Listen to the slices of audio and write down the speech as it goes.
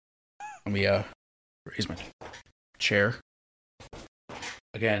Let me raise my chair.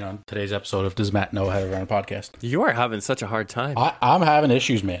 Again, on today's episode of Does Matt Know How to Run a Podcast? You are having such a hard time. I'm having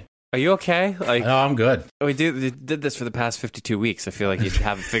issues, man. Are you okay? Like, No, I'm good. we did this for the past 52 weeks. I feel like you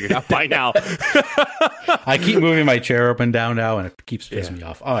haven't figured out by now. I keep moving my chair up and down now, and it keeps pissing me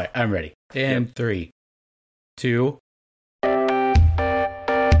off. All right, I'm ready. And 3, 2...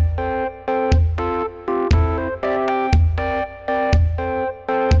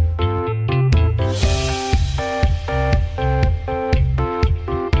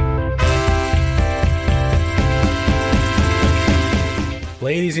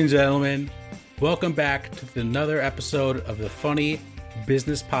 Ladies and gentlemen, welcome back to another episode of the Funny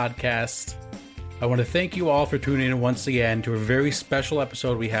Business Podcast. I want to thank you all for tuning in once again to a very special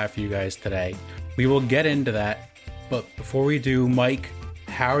episode we have for you guys today. We will get into that, but before we do, Mike,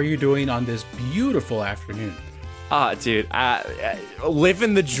 how are you doing on this beautiful afternoon? Dude,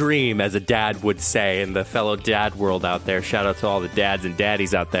 living the dream, as a dad would say, in the fellow dad world out there. Shout out to all the dads and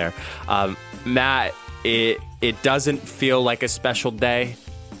daddies out there. Matt, it doesn't feel like a special day,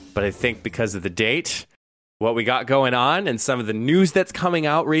 but I think because of the date, what we got going on, and some of the news that's coming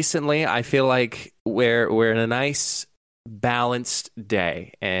out recently, I feel like we're in a nice, balanced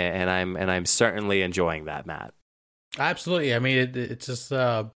day, and I'm certainly enjoying that, Matt. Absolutely. I mean, it's just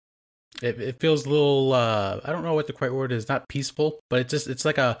it feels a little I don't know what the correct word is. Not peaceful, but it's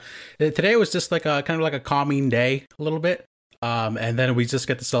like today was just like a kind of like a calming day a little bit, and then we just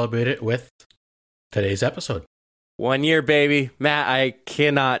get to celebrate it with today's episode. 1 year, baby. Matt, I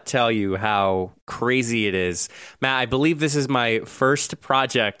cannot tell you how crazy it is. Matt, I believe this is my first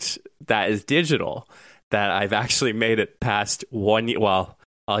project that is digital that I've actually made it past 1 year, well,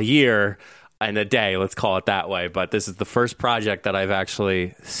 a year and a day, let's call it that way. But this is the first project that I've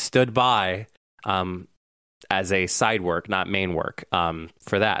actually stood by as a side work, not main work,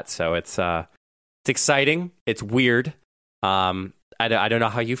 for that. So it's exciting. It's weird. I don't know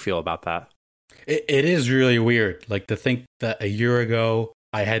how you feel about that. It is really weird. Like, to think that a year ago,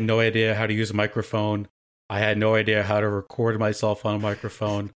 I had no idea how to use a microphone. I had no idea how to record myself on a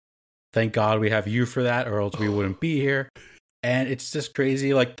microphone. Thank God we have you for that, or else we wouldn't be here. And it's just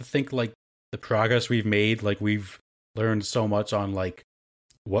crazy, like, to think, like, the progress we've made. Like, we've learned so much on, like,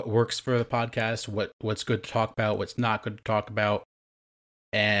 what works for the podcast, what's good to talk about, what's not good to talk about.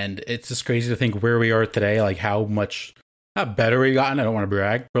 And it's just crazy to think where we are today, like, how much... not better we've gotten, I don't want to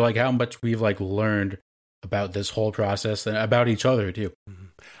brag, but like how much we've like learned about this whole process and about each other too.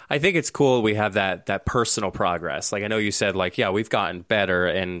 I think it's cool we have that personal progress. Like, I know you said, like, yeah, we've gotten better,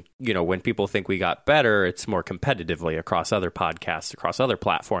 and you know, when people think we got better, it's more competitively across other podcasts, across other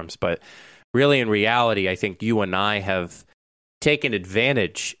platforms. But really, in reality, I think you and I have taken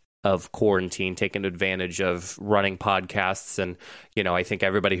advantage of quarantine, taken advantage of running podcasts. And, you know, I think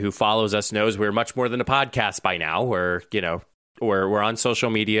everybody who follows us knows we're much more than a podcast by now. We're on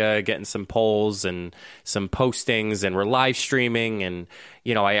social media, getting some polls and some postings, and we're live streaming. And,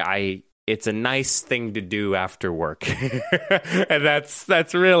 you know, it's a nice thing to do after work. And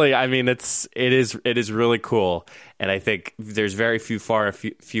that's really, I mean, it is really cool. And I think there's very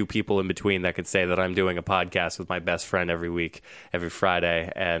few people in between that could say that I'm doing a podcast with my best friend every week, every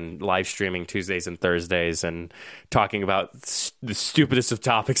Friday, and live streaming Tuesdays and Thursdays, and talking about the stupidest of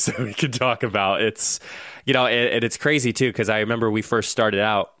topics that we can talk about. It's, you know, and it's crazy too, because I remember we first started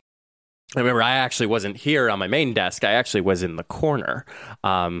out. I remember I actually wasn't here on my main desk. I actually was in the corner,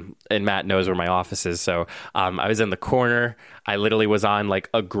 and Matt knows where my office is. So I was in the corner. I literally was on like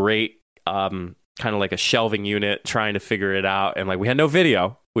a great kind of like a shelving unit trying to figure it out. And like, we had no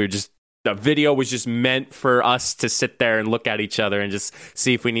video. The video was just meant for us to sit there and look at each other and just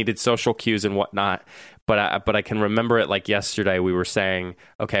see if we needed social cues and whatnot. But I can remember it like yesterday. We were saying,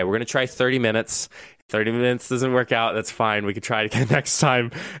 okay, we're going to try 30 minutes. 30 minutes doesn't work out. That's fine. We could try it again next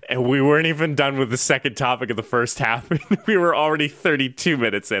time. And we weren't even done with the second topic of the first half. We were already 32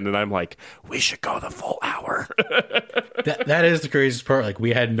 minutes in. And I'm like, we should go the full hour. That is the craziest part. Like,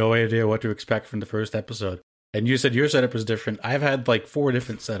 we had no idea what to expect from the first episode. And you said your setup was different. I've had like 4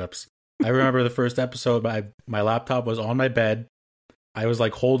 different setups. I remember the first episode, my laptop was on my bed. I was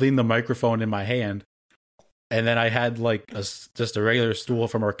like holding the microphone in my hand. And then I had like just a regular stool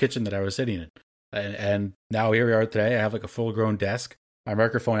from our kitchen that I was sitting in. And now here we are today. I have like a full grown desk. My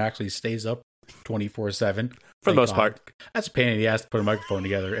microphone actually stays up 24/7. For the most part. That's a pain in the ass to put a microphone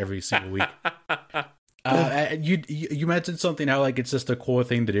together every single week. You mentioned something how like it's just a cool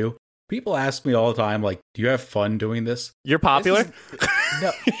thing to do. People ask me all the time, like, do you have fun doing this? You're popular?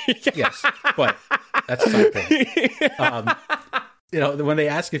 No. Yes, but that's the side point. You know, when they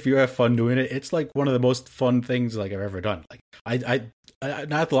ask if you have fun doing it, it's like one of the most fun things like I've ever done. Like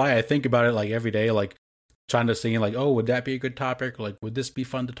not to lie, I think about it like every day, like trying to see like, oh, would that be a good topic? Like, would this be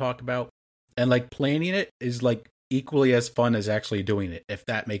fun to talk about? And like planning it is like equally as fun as actually doing it, if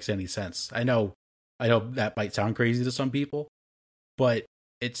that makes any sense. I know that might sound crazy to some people, but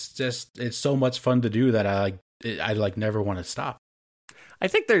it's so much fun to do that I like never want to stop. I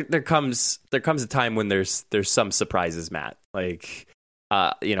think there comes a time when there's some surprises, Matt. Like,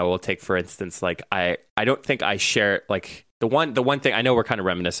 we'll take for instance, like I don't think I share like the one thing. I know we're kind of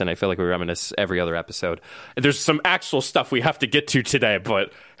reminiscent. I feel like we reminisce every other episode. There's some actual stuff we have to get to today,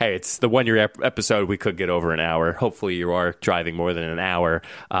 but hey, it's the 1 year episode. We could get over an hour. Hopefully, you are driving more than an hour.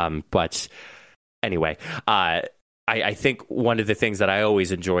 But anyway, I think one of the things that I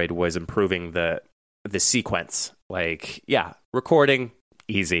always enjoyed was improving the sequence. Like, yeah, recording,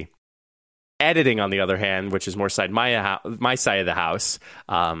 easy. Editing, on the other hand, which is more my side of the house,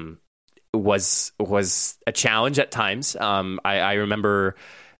 was a challenge at times. I remember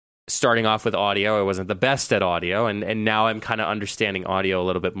starting off with audio. I wasn't the best at audio, and now I'm kind of understanding audio a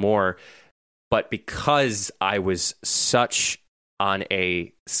little bit more. But because I was such on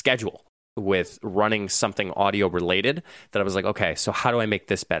a schedule with running something audio related, that I was like, okay, so how do I make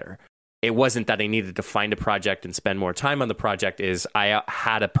this better? It wasn't that I needed to find a project and spend more time on the project. Is I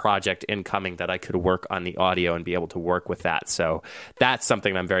had a project incoming that I could work on the audio and be able to work with that. So that's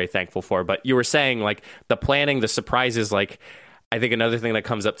something I'm very thankful for. But you were saying like the planning, the surprises, like I think another thing that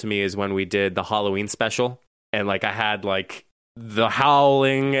comes up to me is when we did the Halloween special, and like I had like the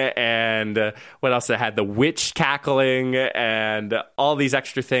howling and what else? I had the witch cackling and all these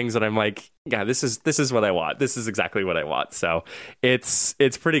extra things, and I'm like, yeah, this is what I want. This is exactly what I want. So it's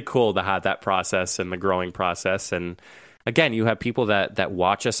pretty cool to have that process and the growing process. And again, you have people that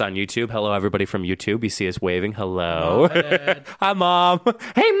watch us on YouTube. Hello, everybody from YouTube. You see us waving. Hello. Hi, Mom.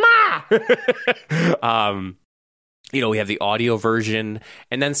 Hey, Ma. We have the audio version,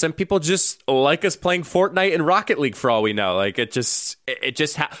 and then some people just like us playing Fortnite and Rocket League for all we know. Like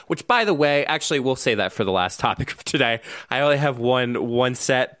which, by the way, actually we'll say that for the last topic of today. I only have one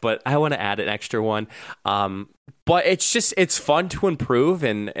set, but I want to add an extra one. But it's fun to improve.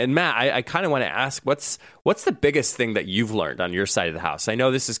 And Matt, I kind of want to ask, what's the biggest thing that you've learned on your side of the house? I know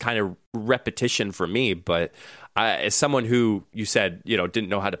this is kind of repetition for me, but as someone who you said, didn't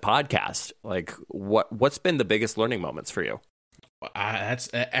know how to podcast, like what's been the biggest learning moments for you? That's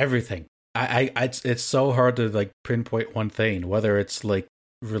everything. It's so hard to like pinpoint one thing, whether it's like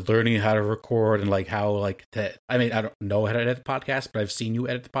learning how to record and like how like I don't know how to edit the podcast, but I've seen you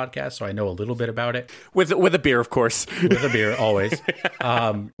edit the podcast, so I know a little bit about it. With a beer, of course. With a beer, always.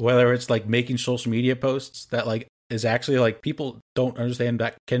 Whether it's like making social media posts that like is actually like people don't understand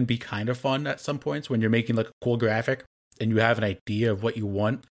that can be kind of fun at some points when you're making like a cool graphic and you have an idea of what you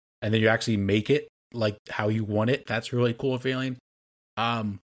want and then you actually make it like how you want it. That's really cool feeling. I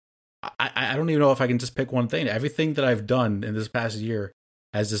don't even know if I can just pick one thing. Everything that I've done in this past year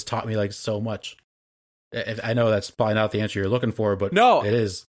has just taught me like so much. I know that's probably not the answer you're looking for, but no, it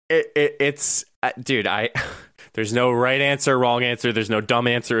is. It's dude. There's no right answer, wrong answer. There's no dumb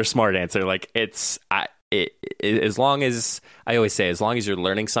answer or smart answer. Like as long as I always say, as long as you're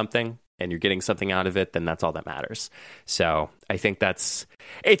learning something and you're getting something out of it, then that's all that matters. So I think it's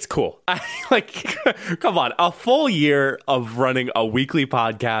cool. Come on, a full year of running a weekly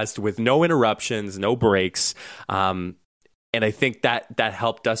podcast with no interruptions, no breaks. And I think that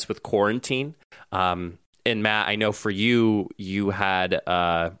helped us with quarantine. And Matt, I know for you had,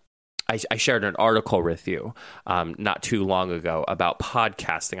 I shared an article with you not too long ago about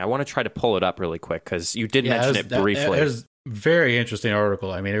podcasting. I want to try to pull it up really quick because you did mention it briefly. It was a very interesting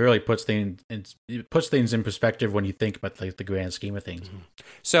article. I mean, it really puts things in perspective when you think about like the grand scheme of things.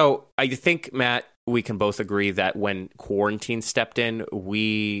 So I think, Matt, we can both agree that when quarantine stepped in,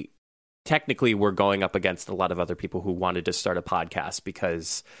 we technically were going up against a lot of other people who wanted to start a podcast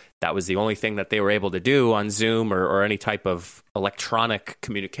because that was the only thing that they were able to do on Zoom or any type of electronic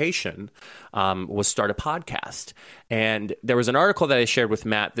communication was start a podcast. And there was an article that I shared with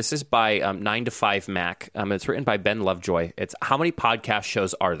Matt. This is by 9 to 5 Mac. It's written by Ben Lovejoy. It's how many podcast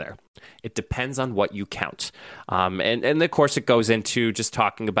shows are there? It depends on what you count. And of course, it goes into just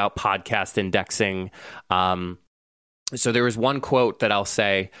talking about podcast indexing. So there was one quote that I'll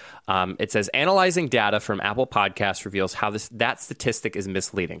say. It says, analyzing data from Apple Podcasts reveals how that statistic is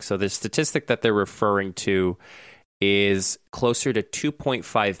misleading. So the statistic that they're referring to is closer to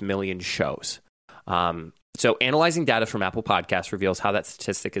 2.5 million shows. So analyzing data from Apple Podcasts reveals how that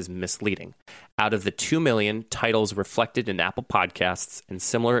statistic is misleading. Out of the 2 million titles reflected in Apple Podcasts and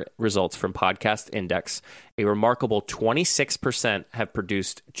similar results from Podcast Index, a remarkable 26% have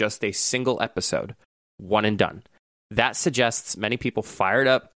produced just a single episode, one and done. That suggests many people fired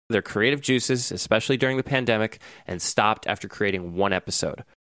up their creative juices, especially during the pandemic, and stopped after creating one episode.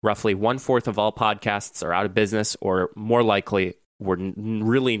 Roughly 1/4 of all podcasts are out of business, or more likely, were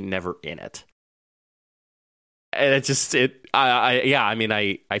really never in it. And I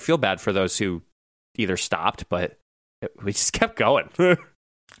feel bad for those who either stopped, but we just kept going.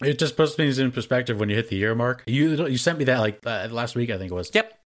 It just puts things in perspective when you hit the year mark. You sent me that like last week, I think it was.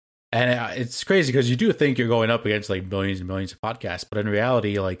 Yep. And it's crazy because you do think you're going up against like millions and millions of podcasts, but in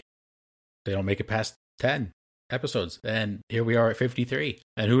reality, like they don't make it past 10 episodes. And here we are at 53.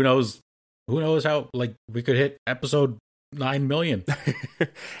 And who knows how like we could hit episode 9 million.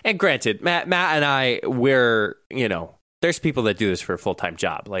 And granted, Matt and I, we're, there's people that do this for a full-time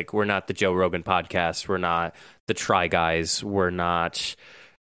job. Like, we're not the Joe Rogan podcast. We're not the Try Guys. We're not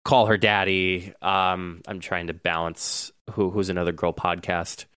Call Her Daddy. I'm trying to balance who's another girl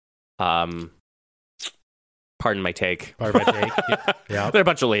podcast. Pardon my take. Yeah. They're a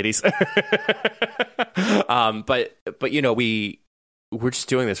bunch of ladies. But we're just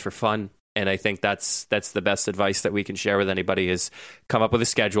doing this for fun. And I think that's the best advice that we can share with anybody is come up with a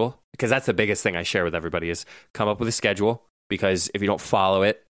schedule, because that's the biggest thing I share with everybody is come up with a schedule, because if you don't follow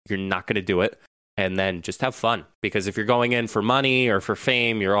it, you're not going to do it. And then just have fun, because if you're going in for money or for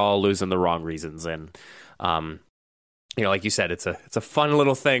fame, you're all losing the wrong reasons. And, like you said, it's a fun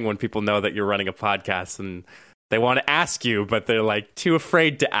little thing when people know that you're running a podcast and they want to ask you, but they're like too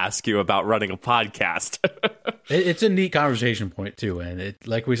afraid to ask you about running a podcast. It's a neat conversation point too. And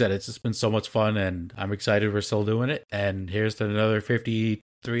like we said, it's just been so much fun, and I'm excited we're still doing it. And here's to another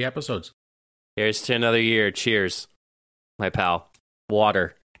 53 episodes. Here's to another year. Cheers, my pal.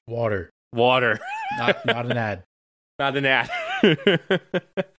 Water. Not an ad. Not an ad.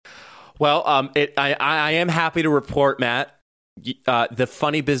 Well, I am happy to report, Matt, the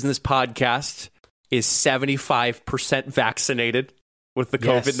Funny Business podcast is 75% vaccinated with the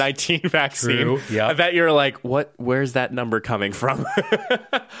COVID-19 vaccine. True. Yep. I bet you're like, what? Where's that number coming from?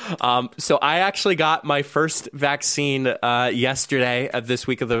 So I actually got my first vaccine yesterday of this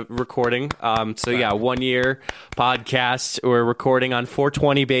week of the recording. Yeah, 1 year podcast. We're recording on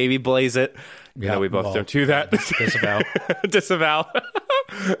 420, baby. Blaze it. Yeah, we both don't do that. Disavow. Disavow.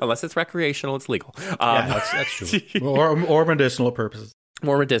 Unless it's recreational, it's legal. That's true. or medicinal purposes.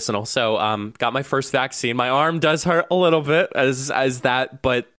 More medicinal. So got my first vaccine. My arm does hurt a little bit as that,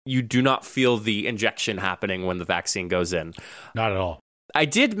 but you do not feel the injection happening when the vaccine goes in. Not at all. I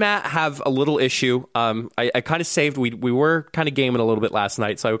did, Matt, have a little issue. I kind of saved, we were kind of gaming a little bit last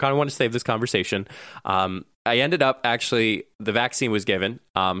night, so I kind of want to save this conversation. I ended up actually, the vaccine was given,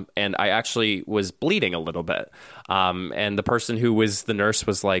 and I actually was bleeding a little bit. And the person who was the nurse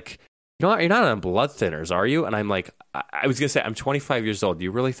was like, you're not on blood thinners, are you? And I'm like, I was going to say, I'm 25 years old. Do you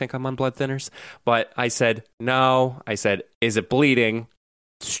really think I'm on blood thinners? But I said, no. I said, is it bleeding?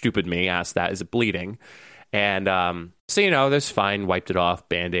 Stupid me asked that. Is it bleeding? And so, that's fine. Wiped it off,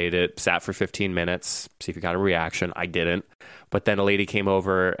 Band-Aid it, sat for 15 minutes, see if you got a reaction. I didn't. But then a lady came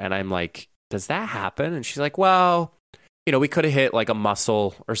over and I'm like, does that happen? And she's like, well, we could have hit like a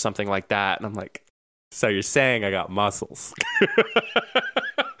muscle or something like that. And I'm like, so you're saying I got muscles?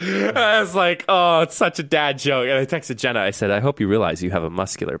 I was like, oh, it's such a dad joke. And I texted Jenna. I said, I hope you realize you have a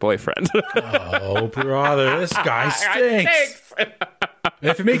muscular boyfriend. Oh, brother, this guy stinks.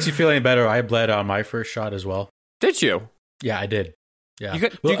 If it makes you feel any better, I bled on my first shot as well. Did you? Yeah, I did. Yeah.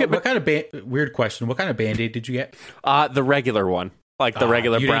 What kind of weird question? What kind of Band-Aid did you get? The regular one. Like the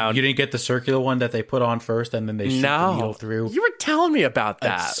regular brown. You didn't get the circular one that they put on first and then they shoot the needle through? You were telling me about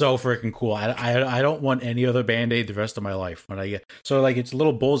that. That's so freaking cool. I don't want any other Band-Aid the rest of my life. So like it's a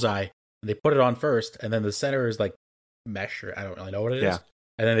little bullseye. They put it on first, and then the center is like mesh, or I don't really know what it is.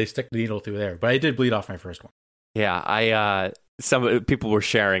 And then they stick the needle through there. But I did bleed off my first one. Yeah, some people were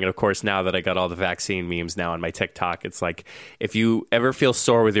sharing, and of course, now that I got all the vaccine memes now on my TikTok, it's like, if you ever feel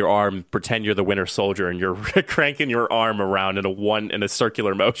sore with your arm, pretend you're the Winter Soldier and you're cranking your arm around in a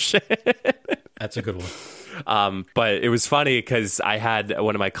circular motion. That's a good one. But it was funny because I had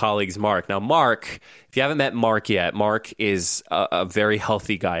one of my colleagues, Mark. Now, Mark, if you haven't met Mark yet, Mark is a very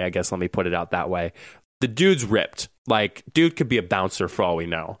healthy guy, I guess. Let me put it out that way. The dude's ripped. Like, dude could be a bouncer for all we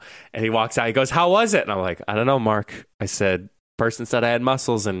know. And he walks out. He goes, how was it? And I'm like, I don't know, Mark. I said, person said I had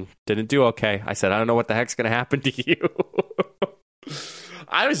muscles and didn't do okay. I said, I don't know what the heck's going to happen to you.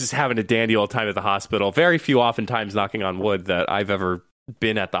 I was just having a dandy old time at the hospital. Very few oftentimes knocking on wood that I've ever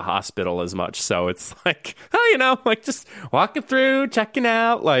been at the hospital as much. So it's like, like just walking through, checking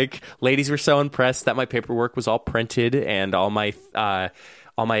out. Like, ladies were so impressed that my paperwork was all printed and all my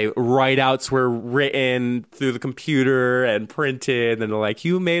write-outs were written through the computer and printed. And they're like,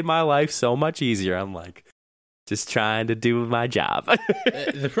 you made my life so much easier. I'm like, Just trying to do my job.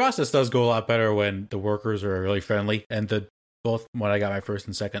 The process does go a lot better when the workers are really friendly, and both when I got my first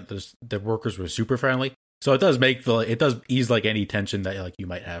and second, the workers were super friendly. So it does ease like any tension that like you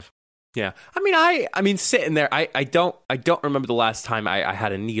might have. Yeah. I mean, sitting there, I don't remember the last time I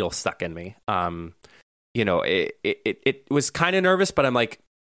had a needle stuck in me. It was kind of nervous, but I'm like,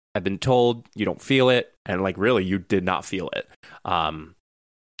 I've been told you don't feel it, and like really, you did not feel it.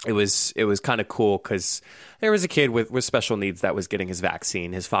 It was kind of cool because there was a kid with special needs that was getting his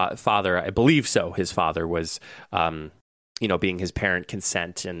vaccine. His father, I believe so. His father was, being his parent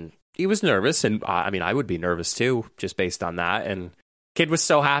consent, and he was nervous, and I would be nervous too, just based on that. And kid was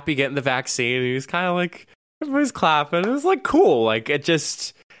so happy getting the vaccine. He was kind of like, everybody's clapping. It was like cool. Like it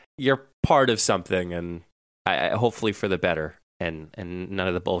just, you're part of something, and I hopefully for the better, and none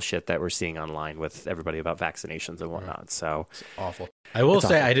of the bullshit that we're seeing online with everybody about vaccinations and whatnot. So it's awful. I will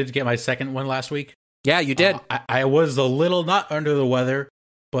say I did get my second one last week. Yeah, you did. I was a little not under the weather,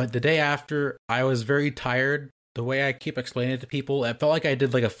 but the day after I was very tired. The way I keep explaining it to people, it felt like I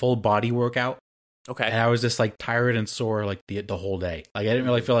did like a full body workout. Okay. And I was just like tired and sore like the whole day. Like I didn't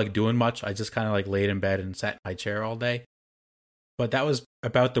really feel like doing much. I just kind of like laid in bed and sat in my chair all day. But that was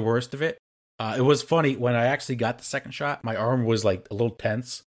about the worst of it. It was funny when I actually got the second shot, my arm was like a little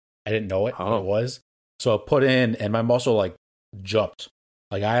tense. I didn't know it, but it was. So I put in and my muscle like jumped.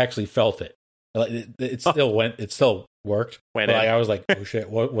 Like I actually felt it. Like it still went. It still worked. But like, I was like, "Oh shit!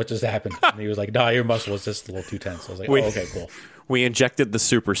 What just happened?" And he was like, "No, your muscle was just a little too tense." I was like, "Oh, okay, cool." We injected the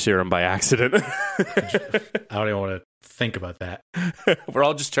super serum by accident. I don't even want to think about that. We're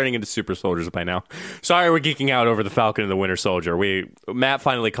all just turning into super soldiers by now. Sorry, we're geeking out over the Falcon and the Winter Soldier. Matt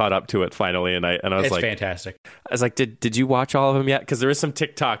finally caught up to it finally, and I was it's like, fantastic. I was like, did you watch all of them yet? Because there was some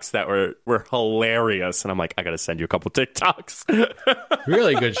TikToks that were hilarious, and I'm like, I got to send you a couple TikToks.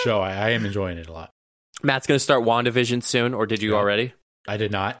 Really good show. I am enjoying it a lot. Matt's going to start WandaVision soon, or did you already? I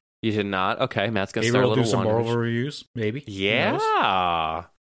did not. You did not? Okay, Matt's going to start a we'll little do some WandaVision. Marvel reviews, maybe. Yeah.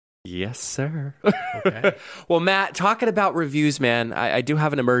 Yes, sir. Okay. Well, Matt, talking about reviews, man, I do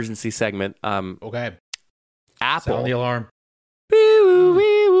have an emergency segment. Okay. Apple. Sound the alarm.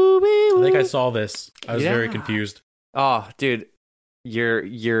 I I think I saw this. I was very confused. Oh, dude.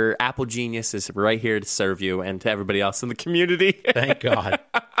 Your Apple genius is right here to serve you and to everybody else in the community. Thank God.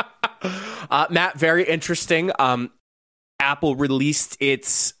 Matt, very interesting. Apple released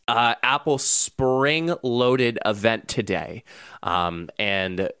its Apple Spring Loaded event today.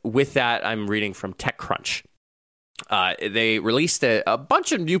 And with that, I'm reading from TechCrunch. They released a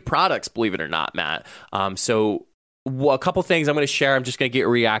bunch of new products, believe it or not, Matt. So a couple things I'm going to share. I'm just going to get a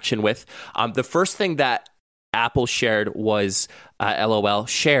reaction with. The first thing that Apple shared was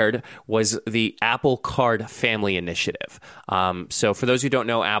was the Apple Card Family Initiative. So for those who don't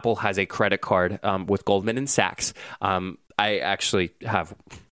know, Apple has a credit card with Goldman and Sachs. I actually have,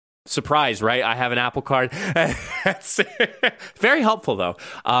 surprise, right? I have an Apple Card. It's very helpful, though.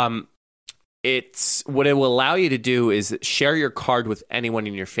 It's what it will allow you to do is share your card with anyone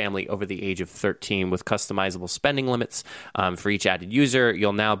in your family over the age of 13 with customizable spending limits for each added user.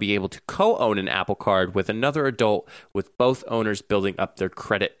 You'll now be able to co-own an Apple Card with another adult, with both owners building up their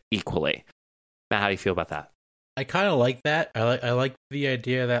credit equally. Matt, how do you feel about that? I kind of like that. I like the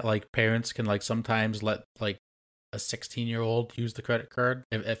idea that like parents can like sometimes let like a 16-year-old use the credit card,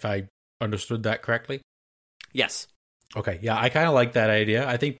 if I understood that correctly. Yes. Okay, yeah, I kind of like that idea.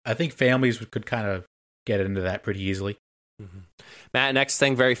 I think families could kind of get into that pretty easily. Mm-hmm. Matt, next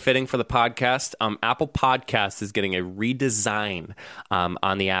thing, very fitting for the podcast. Apple Podcasts is getting a redesign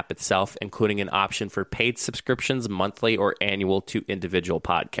on the app itself, including an option for paid subscriptions, monthly or annual, to individual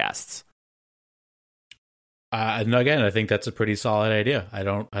podcasts. And again, I think that's a pretty solid idea. I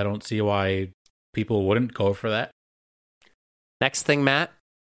don't see why people wouldn't go for that. Next thing, Matt,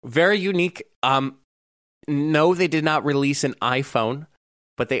 very unique. No, they did not release an iPhone,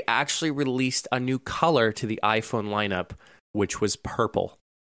 but they actually released a new color to the iPhone lineup, which was purple.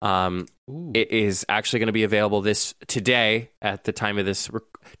 It is actually going to be available today at the time of this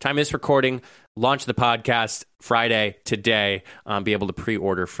recording. Launch the podcast Friday today. Be able to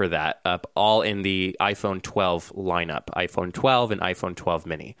pre-order for that. All in the iPhone 12 lineup, iPhone 12 and iPhone 12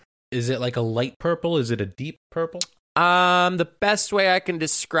 mini. Is it like a light purple? Is it a deep purple? The best way I can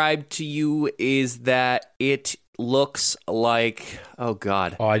describe to you is that it looks like, oh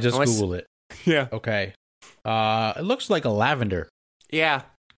God. Oh, I just Googled it. Yeah. Okay. It looks like a lavender. Yeah.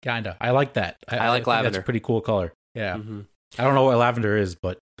 Kinda. I like that. I like lavender. That's a pretty cool color. Yeah. Mm-hmm. I don't know what lavender is,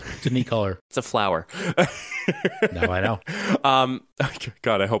 but it's a neat color. It's a flower. No, I know.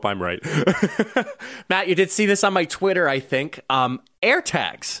 God, I hope I'm right. Matt, you did see this on my Twitter, I think.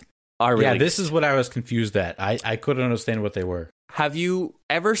 AirTags are really. Yeah, this is what I was confused at. I couldn't understand what they were. Have you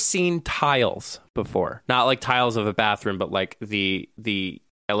ever seen tiles before? Not like tiles of a bathroom, but like the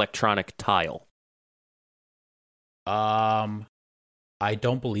electronic tile. I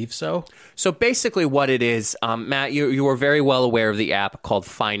don't believe so. So basically what it is, Matt, you are very well aware of the app called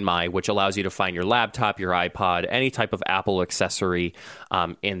Find My, which allows you to find your laptop, your iPod, any type of Apple accessory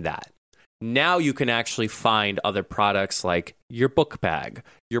in that. Now you can actually find other products like your book bag,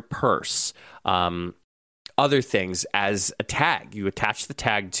 your purse, other things as a tag. You attach the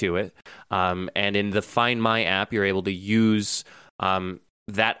tag to it, and in the Find My app, you're able to use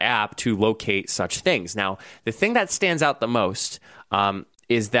that app to locate such things. Now, the thing that stands out the most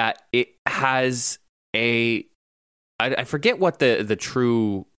is that it has I forget what the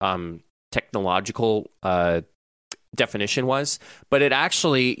true technological definition was, but it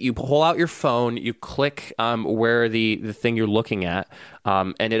actually, you pull out your phone, you click where the thing you're looking at,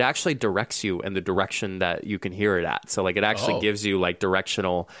 and it actually directs you in the direction that you can hear it at. So like it actually gives you like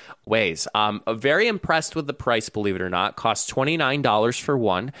directional ways. I'm very impressed with the price, believe it or not. Costs $29 for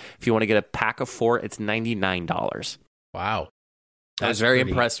one. If you want to get a pack of 4, it's $99. Wow. I was very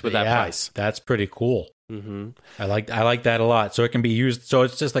impressed with that price. That's pretty cool. Mm-hmm. I like that a lot. So it can be used. So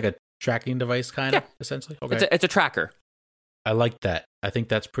it's just like a tracking device, kind of, essentially. Okay, it's a tracker. I like that. I think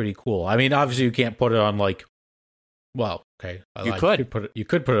that's pretty cool. I mean, obviously, you can't put it on like. Well, okay, you could put it. You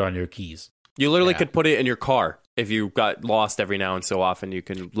could put it on your keys. You literally could put it in your car if you got lost every now and so often. You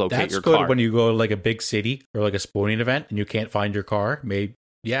can locate your car. That's good when you go to like a big city or like a sporting event and you can't find your car. Maybe,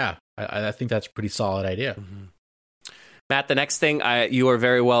 I think that's a pretty solid idea. Mm-hmm. Matt, the next thing, you are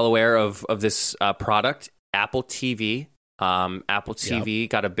very well aware of this product, Apple TV. Apple TV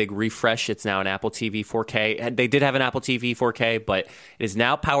got a big refresh. It's now an Apple TV 4K. They did have an Apple TV 4K, but it is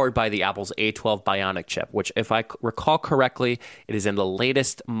now powered by the Apple's A12 Bionic chip, which, if I recall correctly, it is in the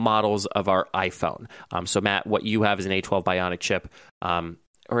latest models of our iPhone. So, Matt, what you have is an A12 Bionic chip, or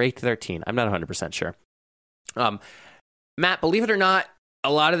A13. I'm not 100% sure. Matt, believe it or not,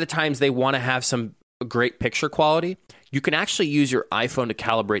 a lot of the times they want to have some great picture quality. You can actually use your iPhone to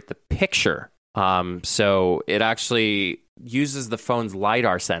calibrate the picture. So it actually uses the phone's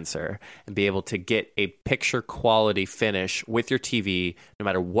LiDAR sensor and be able to get a picture quality finish with your TV, no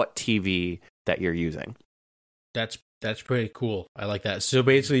matter what TV that you're using. That's pretty cool. I like that. So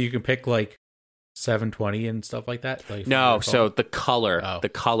basically you can pick like 720 and stuff like that. Like no, so the color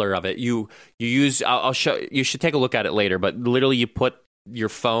of it, you use, I'll show, you should take a look at it later, but literally you put your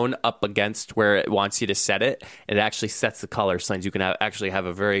phone up against where it wants you to set it, and it actually sets the color so you can actually have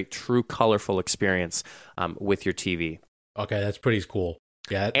a very true colorful experience with your TV. Okay, that's pretty cool.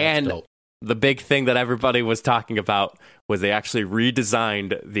 Yeah, and dope. The big thing that everybody was talking about was they actually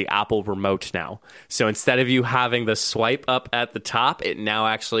redesigned the Apple remote now. So instead of you having the swipe up at the top, it now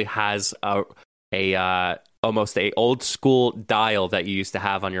actually has a almost a old school dial that you used to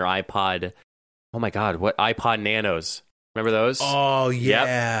have on your iPod. Oh my God, what iPod Nanos? Remember those? Oh,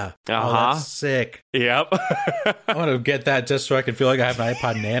 yeah. Yep. Oh, that's sick. Yep. I want to get that just so I can feel like I have an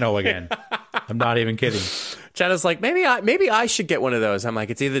iPod Nano again. I'm not even kidding. Jenna's like, maybe I should get one of those. I'm like,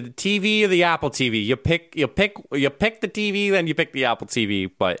 it's either the TV or the Apple TV. You pick the TV, then you pick the Apple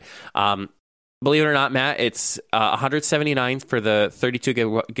TV. But believe it or not, Matt, it's $179 for the 32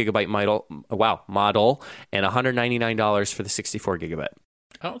 gigabyte model, and $199 for the 64 gigabit.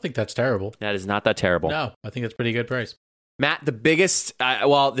 I don't think that's terrible. That is not that terrible. No, I think that's a pretty good price. Matt,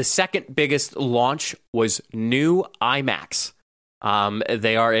 the second biggest launch was new iMacs.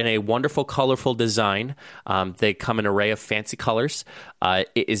 They are in a wonderful, colorful design. They come in an array of fancy colors.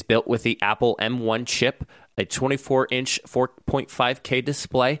 It is built with the Apple M1 chip, a 24-inch 4.5K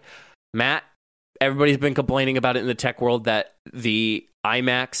display. Matt, everybody's been complaining about it in the tech world that the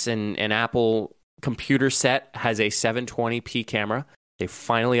iMacs and Apple computer set has a 720p camera. They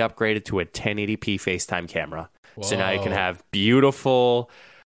finally upgraded to a 1080p FaceTime camera. Whoa. So now you can have beautiful,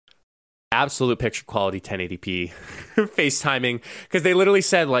 absolute picture quality 1080p FaceTiming, because they literally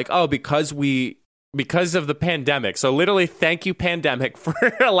said like, oh, because of the pandemic. So literally, thank you, pandemic, for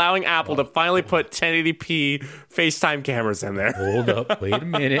allowing Apple to finally put 1080p FaceTime cameras in there. Hold up, wait a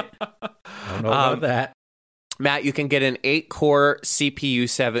minute. I don't know about that. Matt, you can get an 8-core CPU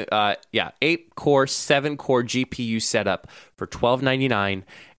 8-core 7-core GPU setup for $12.99,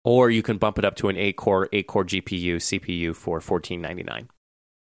 or you can bump it up to an 8-core GPU CPU for $14.99.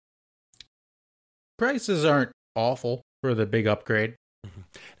 Prices aren't awful for the big upgrade.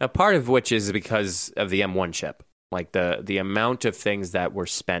 Now, part of which is because of the M1 chip. Like the amount of things that were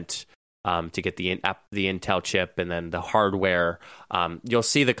spent to get the Intel chip and then the hardware. You'll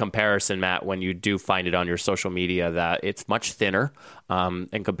see the comparison, Matt, when you do find it on your social media, that it's much thinner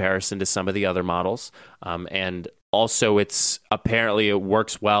in comparison to some of the other models. And also, it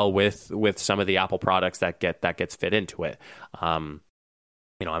works well with some of the Apple products that gets fit into it. I'm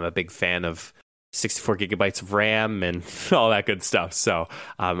a big fan of 64 gigabytes of RAM and all that good stuff. So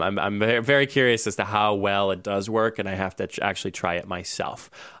I'm very curious as to how well it does work, and I have to actually try it myself.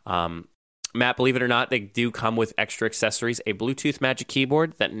 Matt, believe it or not, they do come with extra accessories, a Bluetooth Magic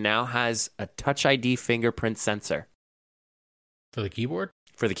Keyboard that now has a Touch ID fingerprint sensor. For the keyboard?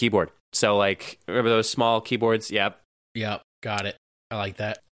 For the keyboard. So, like, remember those small keyboards? Yep. Yep, got it. I like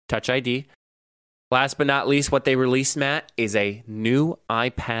that. Touch ID. Last but not least, what they released, Matt, is a new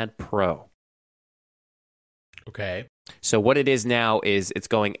iPad Pro. Okay. So what it is now is it's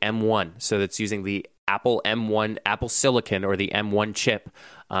going M1. So it's using the Apple M1, Apple Silicon, or the M1 chip.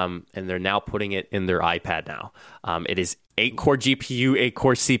 And they're now putting it in their iPad now. It is 8-core GPU,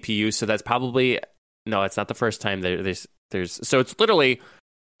 8-core CPU. So that's probably... No, it's not the first time there's... So it's literally...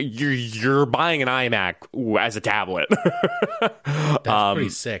 You're buying an iMac as a tablet. That's pretty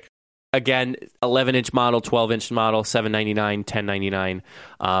sick. Again, 11-inch model, 12-inch model, $799,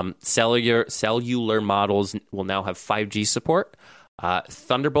 $1099. Cellular models will now have 5G support.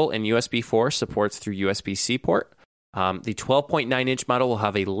 Thunderbolt and USB 4 supports through USB-C port. The 12.9-inch model will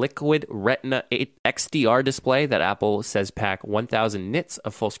have a liquid Retina 8 XDR display that Apple says pack 1,000 nits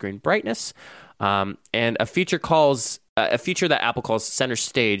of full-screen brightness. And a feature that Apple calls Center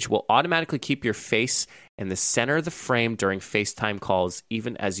Stage will automatically keep your face in the center of the frame during FaceTime calls,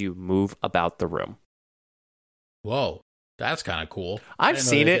 even as you move about the room. Whoa, that's kind of cool. I've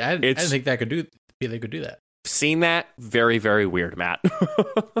seen it. I didn't think they could do that. Seen that. Very, very weird, Matt.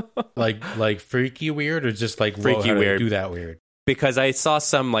 like freaky weird, or just like freaky weird? Do that weird. Because I saw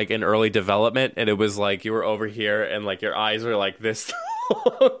some like in early development, and it was like you were over here, and like your eyes were like this.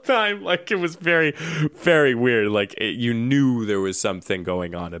 Time, like it was very, very weird. Like you knew there was something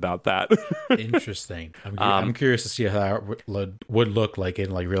going on about that. Interesting. I'm curious to see how it would look like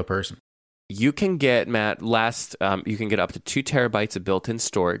in like real person. You can get, Matt, you can get up to 2 terabytes of built-in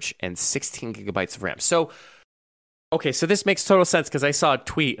storage and 16 gigabytes of RAM. So, okay, so this makes total sense because I saw a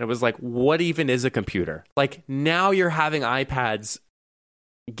tweet and it was like, what even is a computer? Like now you're having iPads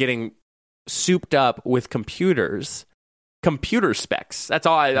getting souped up with computer specs. That's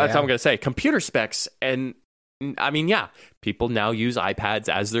all I'm going to say. Computer specs. And I mean, yeah, people now use iPads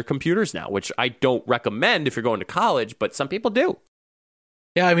as their computers now, which I don't recommend if you're going to college, but some people do.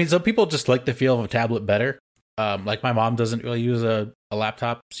 Yeah, I mean, some people just like the feel of a tablet better. Like my mom doesn't really use a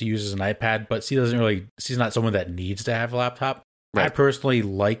laptop. She uses an iPad, but she's not someone that needs to have a laptop. Right. I personally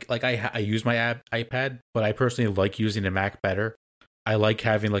I use my iPad, but I personally like using a Mac better. I like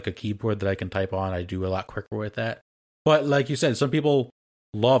having like a keyboard that I can type on. I do a lot quicker with that. But like you said, some people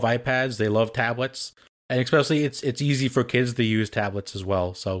love iPads, they love tablets, and especially it's easy for kids to use tablets as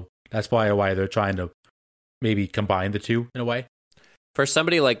well. So that's probably why they're trying to maybe combine the two in a way. For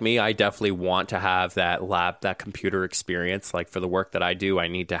somebody like me, I definitely want to have that computer experience. Like for the work that I do, I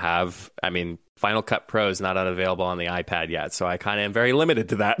need to have, Final Cut Pro is not available on the iPad yet, so I kind of am very limited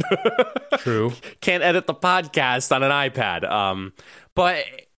to that. True. Can't edit the podcast on an iPad. But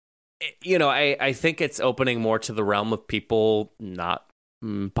I think it's opening more to the realm of people not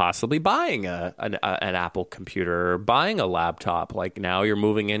possibly buying an Apple computer or buying a laptop. Like now you're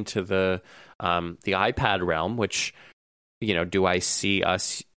moving into the iPad realm, which, do I see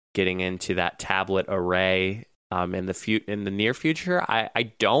us getting into that tablet array in the near future?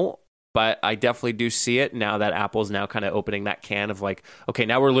 I don't, but I definitely do see it now that Apple's now kind of opening that can of like, okay,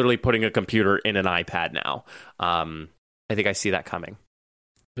 now we're literally putting a computer in an iPad now. I think I see that coming.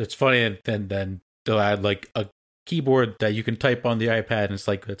 It's funny, and then they'll add like a keyboard that you can type on the iPad,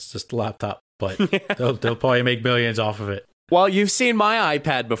 and it's just a laptop, but they'll probably make millions off of it. Well, you've seen my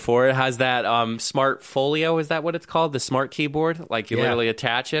iPad before. It has that Smart Folio. Is that what it's called? The smart keyboard? Like you literally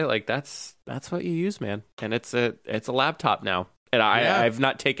attach it. Like that's what you use, man. And it's a laptop now. And I've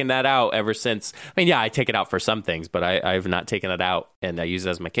not taken that out ever since. I take it out for some things, but I've not taken it out, and I use it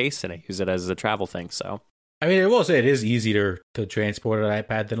as my case, and I use it as a travel thing. So. I will say it is easier to transport an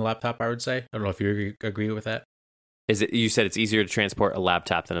iPad than a laptop, I would say. I don't know if you agree with that. You said it's easier to transport a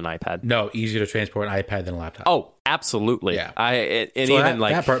laptop than an iPad? No, easier to transport an iPad than a laptop. Oh, absolutely. Yeah.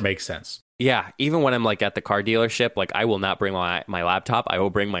 That part makes sense. Yeah, even when I'm like at the car dealership, like I will not bring my laptop. I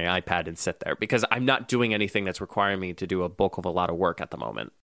will bring my iPad and sit there because I'm not doing anything that's requiring me to do a bulk of a lot of work at the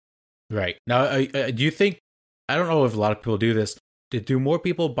moment. Right. Now, do you think, I don't know if a lot of people do this, do more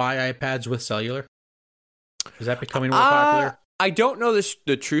people buy iPads with cellular? Is that becoming more popular? I don't know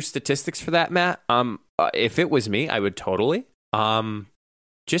the true statistics for that, Matt. If it was me, I would totally.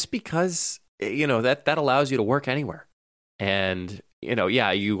 Just because that allows you to work anywhere, and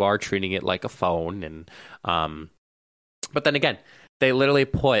you are treating it like a phone, and but then again, they literally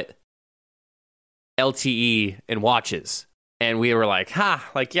put LTE in watches, and we were like,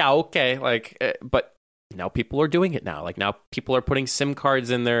 okay, but. Now people are doing it now. Like now people are putting SIM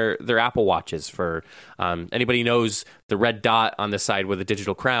cards in their Apple Watches for anybody knows the red dot on the side with a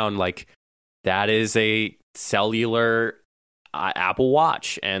digital crown, like that is a cellular Apple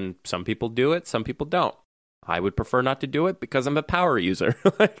Watch, and some people do it, some people don't. I would prefer not to do it because I'm a power user.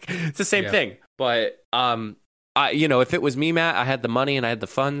 Like it's the same thing. But if it was me, Matt, I had the money and I had the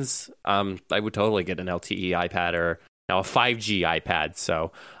funds, I would totally get an LTE iPad or now a 5G iPad.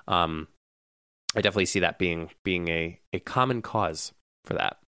 So I definitely see that being a common cause for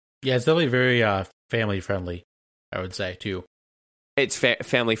that. Yeah, it's definitely very family friendly, I would say, too. It's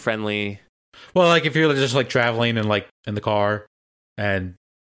family friendly. Well, like if you're just like traveling and like in the car and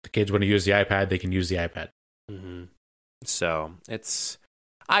the kids want to use the iPad, they can use the iPad. Mm-hmm. So it's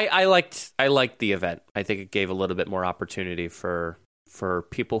I liked the event. I think it gave a little bit more opportunity for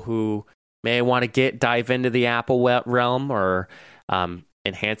people who may want to dive into the Apple realm or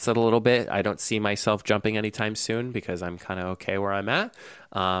enhance it a little bit. I don't see myself jumping anytime soon because I'm kind of okay where I'm at.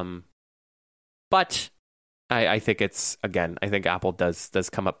 But I think I think Apple does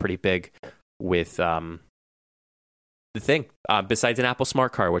come up pretty big with the thing. Besides an Apple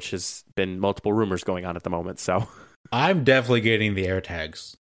Smart Car, which has been multiple rumors going on at the moment. So I'm definitely getting the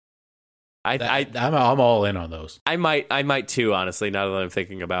AirTags. I'm all in on those. I might too, honestly, now that I'm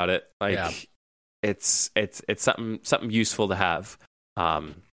thinking about it. Like it's something useful to have.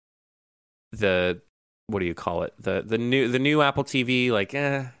 What do you call it? The new Apple TV, like,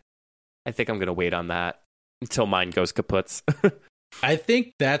 I think I'm gonna wait on that until mine goes kaputs. I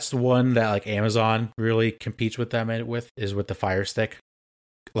think that's the one that like Amazon really competes with them is with the Fire Stick.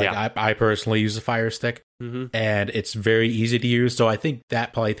 Like I personally use the Fire Stick, and it's very easy to use. So I think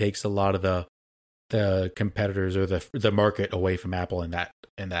that probably takes a lot of the competitors or the market away from Apple in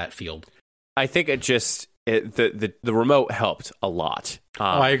that field. I think the remote helped a lot.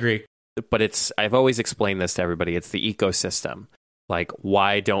 I agree. But I've always explained this to everybody. It's the ecosystem. Like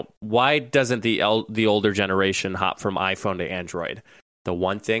why doesn't the older generation hop from iPhone to Android? The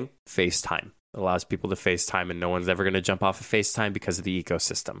one thing, FaceTime. It allows people to FaceTime, and no one's ever going to jump off of FaceTime because of the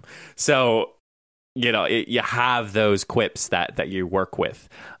ecosystem. So, you have those quips that you work with.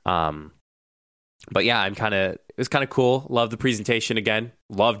 But yeah, it was kind of cool. Loved the presentation again.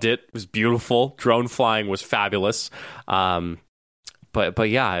 Loved it. It was beautiful. Drone flying was fabulous. But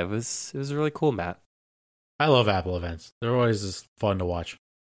yeah, it was really cool, Matt. I love Apple events. They're always just fun to watch.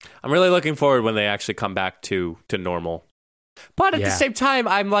 I'm really looking forward when they actually come back to normal. But at the same time,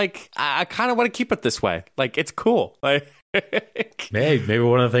 I'm like, I kind of want to keep it this way. Like, it's cool. Like, maybe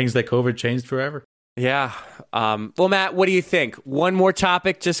one of the things that COVID changed forever. Yeah. Well, Matt, what do you think? One more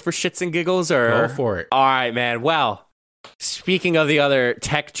topic just for shits and giggles, or go for it? All right, man. Well, speaking of the other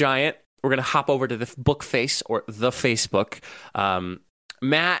tech giant, we're gonna hop over to the Bookface or the Facebook.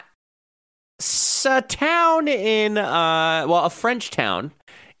 Matt, a town in a French town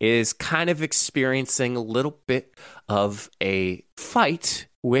is kind of experiencing a little bit of a fight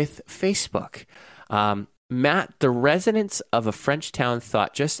with Facebook. Matt, the residents of a French town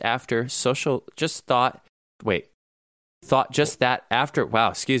thought just that after. Wow,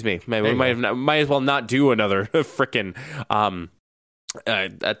 excuse me. We might as well not do another freaking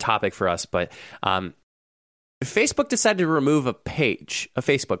topic for us. But Facebook decided to remove a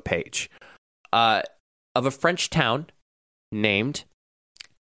Facebook page of a French town named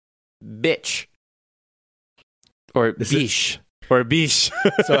Bitch or Biche. Or Biche.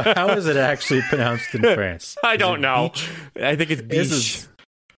 So how is it actually pronounced in France? I don't know. Beach? I think it's Biche.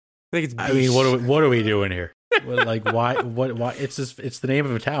 I mean, what are we doing here? Like, why? Why? It's the name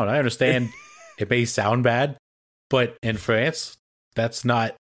of a town. I understand it may sound bad, but in France, that's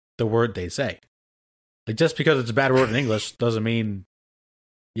not the word they say. Like, just because it's a bad word in English doesn't mean.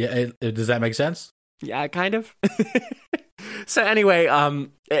 Yeah, does that make sense? Yeah, kind of. So anyway,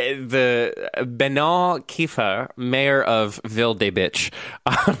 the Benoit Kiefer, mayor of Ville des Bitches,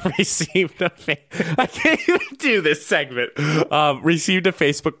 received I can't even do this segment. Received a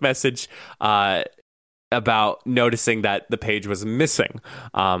Facebook message about noticing that the page was missing.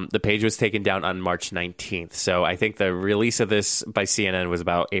 The page was taken down on March 19th. So I think the release of this by CNN was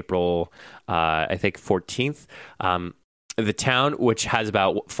about April, 14th. The town, which has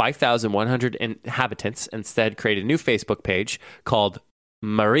about 5,100 inhabitants, instead created a new Facebook page called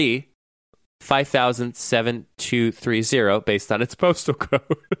Marie, 507230 based on its postal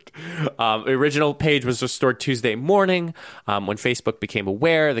code. The original page was restored Tuesday morning when Facebook became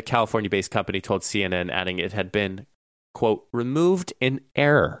aware. The California-based company told CNN, adding it had been, quote, removed in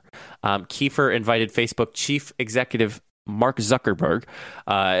error. Kiefer invited Facebook chief executive Mark Zuckerberg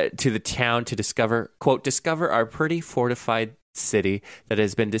to the town to discover our pretty fortified city that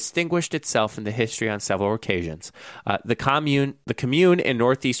has been distinguished itself in the history on several occasions. The commune in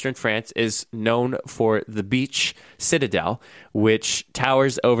northeastern France is known for the beach Citadel, which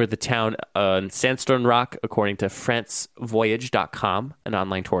towers over the town on sandstone rock, according to francevoyage.com, an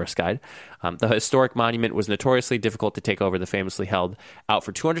online tourist guide. The historic monument was notoriously difficult to take over. The famously held out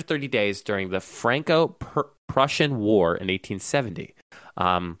for 230 days during the Franco-Prussian War in 1870.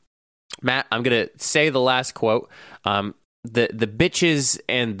 Matt, I'm going to say the last quote. The bitches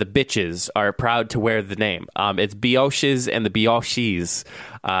and the bitches are proud to wear the name. It's Bioches and the Bioches.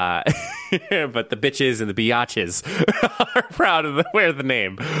 But the bitches and the biatches are proud to wear the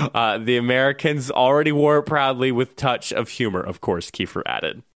name. The Americans already wore it proudly with touch of humor, of course, Kiefer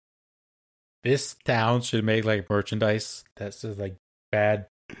added. This town should make like merchandise that says like bad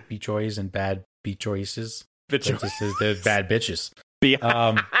B-choice and bad B-choices. This is the bad bitches.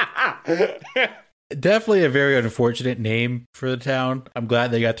 Definitely a very unfortunate name for the town. I'm glad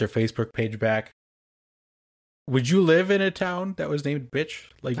they got their Facebook page back. Would you live in a town that was named Bitch?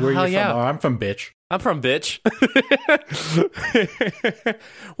 Like, where are you from? Oh, I'm from Bitch. I'm from Bitch.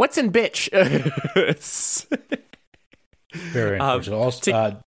 What's in Bitch? Very unfortunate.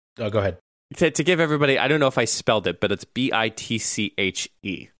 Also, go ahead. To give everybody, I don't know if I spelled it, but it's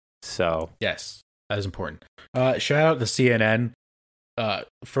Bitche. So yes, that is important. Shout out to CNN.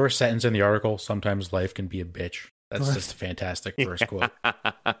 First sentence in the article, sometimes life can be a bitch. That's just a fantastic first quote.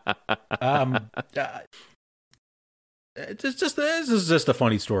 This is just a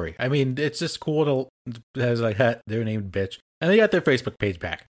funny story. I mean, it's just cool to has like they're named Bitch, and they got their Facebook page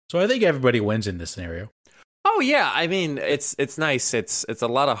back. So I think everybody wins in this scenario. Oh yeah, I mean it's nice. It's a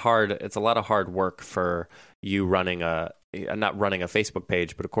lot of hard work for you not running a Facebook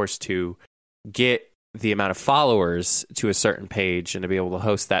page, but of course to get the amount of followers to a certain page and to be able to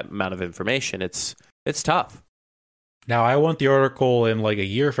host that amount of information. It's tough. Now I want the article in like a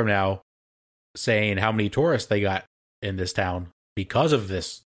year from now saying how many tourists they got in this town because of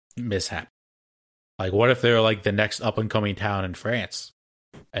this mishap. Like, what if they're like the next up and coming town in France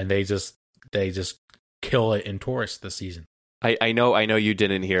and they just kill it in tourists this season? I know you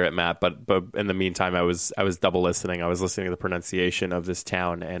didn't hear it, Matt, but in the meantime I was double listening. I was listening to the pronunciation of this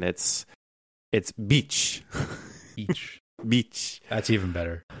town, and it's beach. Beach. That's even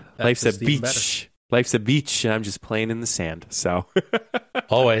better. Life's a beach. Life's a beach, and I'm just playing in the sand. So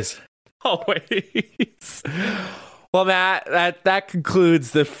always. Well, Matt, that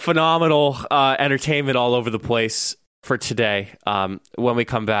concludes the phenomenal entertainment all over the place for today. When we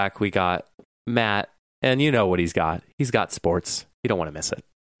come back, we got Matt, and you know what he's got. He's got sports. You don't want to miss it.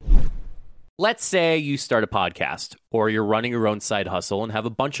 Let's say you start a podcast, or you're running your own side hustle and have a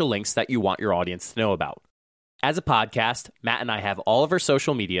bunch of links that you want your audience to know about. As a podcast, Matt and I have all of our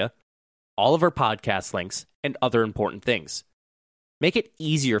social media, all of our podcast links, and other important things. Make it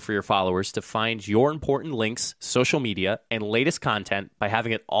easier for your followers to find your important links, social media, and latest content by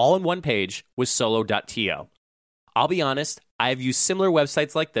having it all in one page with Solo.to. I'll be honest, I have used similar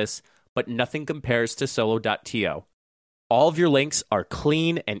websites like this, but nothing compares to Solo.to. All of your links are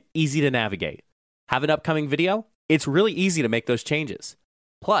clean and easy to navigate. Have an upcoming video? It's really easy to make those changes.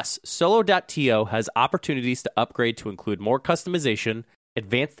 Plus, Solo.to has opportunities to upgrade to include more customization,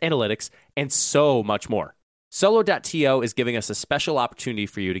 advanced analytics, and so much more. Solo.to is giving us a special opportunity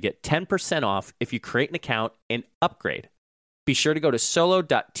for you to get 10% off if you create an account and upgrade. Be sure to go to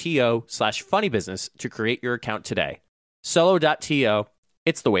solo.to/funnybusiness to create your account today. Solo.to,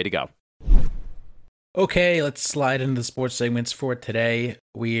 it's the way to go. Okay, let's slide into the sports segments for today.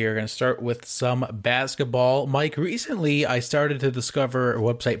 We are going to start with some basketball. Mike, recently I started to discover a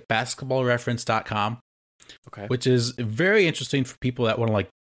website, basketballreference.com, which is very interesting for people that want to like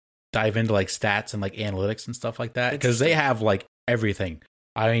dive into like stats and like analytics and stuff like that, because they have like everything.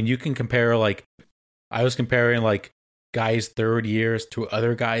 I mean, you can compare like, I was comparing like guys' third years to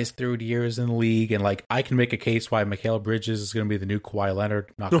other guys' third years in the league, and like I can make a case why Mikal Bridges is going to be the new Kawhi Leonard.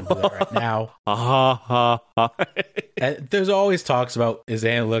 I'm not going to do that right now. And there's always talks about, is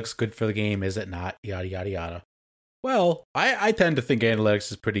analytics good for the game? Is it not? Yada yada yada. Well, I tend to think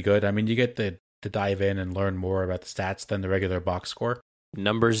analytics is pretty good. I mean, you get to dive in and learn more about the stats than the regular box score.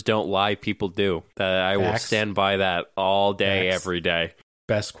 Numbers don't lie, people do. I will stand by that all day, every day.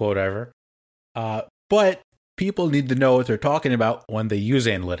 Best quote ever. But people need to know what they're talking about when they use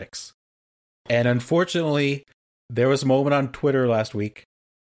analytics. And unfortunately, there was a moment on Twitter last week.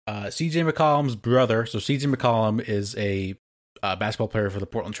 CJ McCollum's brother, so CJ McCollum is a basketball player for the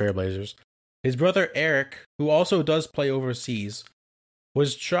Portland Trail Blazers. His brother Eric, who also does play overseas,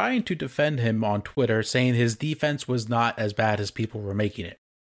 was trying to defend him on Twitter, saying his defense was not as bad as people were making it.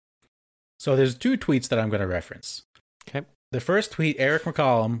 So there's two tweets that I'm going to reference. Okay. The first tweet, Eric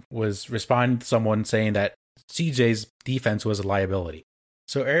McCollum was responding to someone saying that CJ's defense was a liability.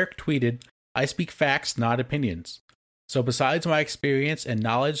 So Eric tweeted, "I speak facts, not opinions. So besides my experience and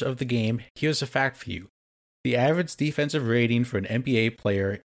knowledge of the game, here's a fact for you. The average defensive rating for an NBA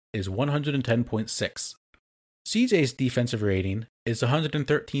player is 110.6. CJ's defensive rating is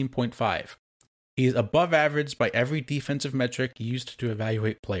 113.5. He is above average by every defensive metric used to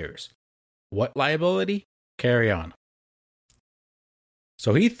evaluate players. What liability? Carry on."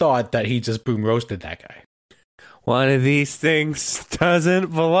 So he thought that he just boom roasted that guy. One of these things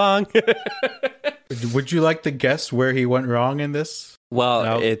doesn't belong. Would you like to guess where he went wrong in this? Well,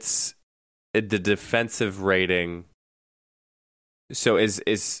 No. it's the defensive rating. So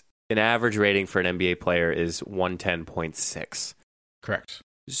is an average rating for an NBA player is 110.6. Correct.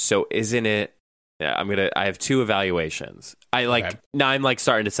 So isn't it? Yeah, I have two evaluations. Okay. Now I'm like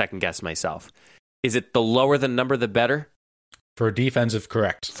starting to second guess myself. Is it the lower the number, the better For defensive,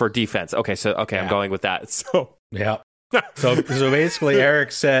 correct. for defense? Okay, I'm Yeah. going with that. So Yeah. So basically,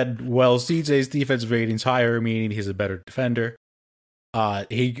 Eric said, well, CJ's defensive rating's higher, meaning he's a better defender.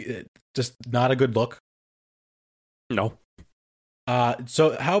 He just not a good look. no.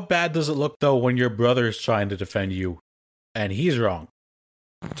 So how bad does it look, though, when your brother's trying to defend you and he's wrong?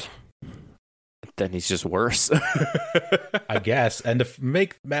 Then he's just worse. I guess. And to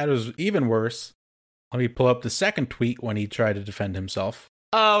make matters even worse, let me pull up the second tweet when he tried to defend himself.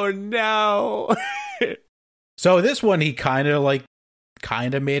 Oh no. So this one, he kind of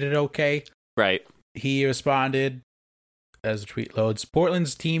made it okay. Right. He responded, as the tweet loads,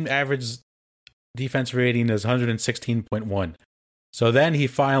 Portland's team average defensive rating is 116.1. So then he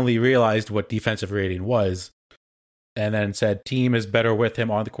finally realized what defensive rating was, and then said, team is better with him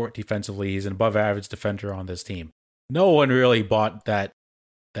on the court defensively. He's an above average defender on this team. No one really bought that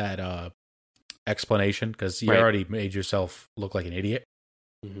explanation, because you Right. already made yourself look like an idiot.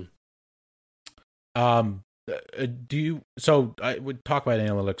 Mhm. So I would talk about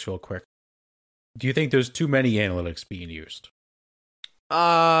analytics real quick. Do you think there's too many analytics being used?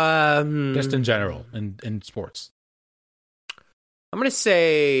 Just in general, in sports. I'm going to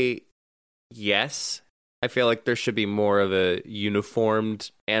say yes. I feel like there should be more of a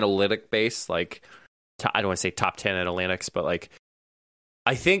uniformed analytic base. Like, I don't want to say top 10 analytics, but like,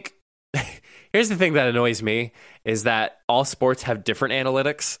 I think here's the thing that annoys me is that all sports have different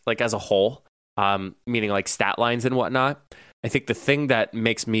analytics, like as a whole, meaning like stat lines and whatnot. I think the thing that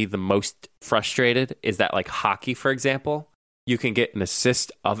makes me the most frustrated is that like hockey, for example, you can get an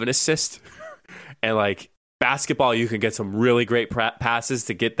assist of an assist and like basketball, you can get some really great passes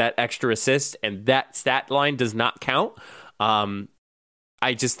to get that extra assist, and that stat line does not count.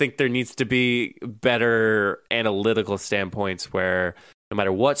 I just think there needs to be better analytical standpoints where no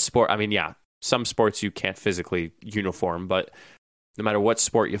matter what sport, I mean, yeah, some sports you can't physically uniform, but no matter what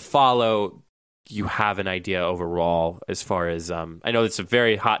sport you follow, you have an idea overall as far as, I know it's a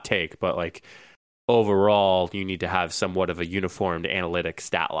very hot take, but like overall, you need to have somewhat of a uniformed analytic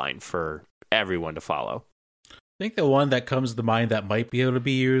stat line for everyone to follow. I think the one that comes to mind that might be able to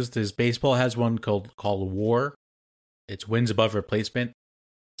be used is baseball has one called WAR. It's wins above replacement,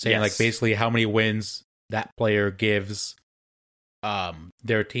 saying Yes. like basically how many wins that player gives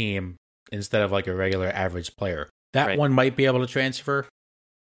their team instead of like a regular average player. That Right. one might be able to transfer.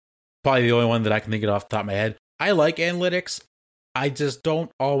 Probably the only one that I can think of off the top of my head. I like analytics. I just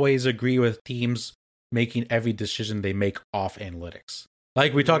don't always agree with teams making every decision they make off analytics.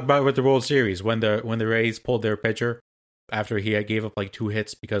 Like we talked about with the World Series, when the Rays pulled their pitcher after he had gave up like 2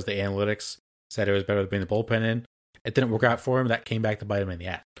 hits because the analytics said it was better to bring the bullpen in. It didn't work out for him. That came back to bite him in the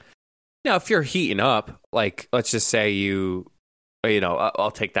ass. Now, if you're heating up, like let's just say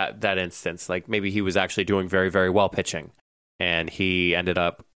I'll take that instance. Like maybe he was actually doing very, very well pitching, and he ended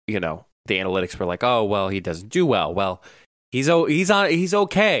up, the analytics were like, oh well, he doesn't do well. Well, he's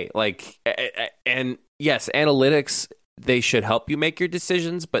okay. Like, and yes, analytics, they should help you make your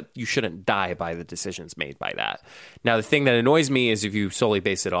decisions, but you shouldn't die by the decisions made by that. Now, the thing that annoys me is if you solely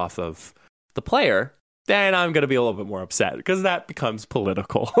base it off of the player, then I'm going to be a little bit more upset because that becomes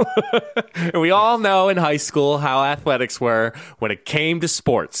political. And we all know in high school how athletics were when it came to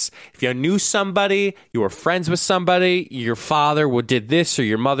sports. If you knew somebody, you were friends with somebody, your father did this or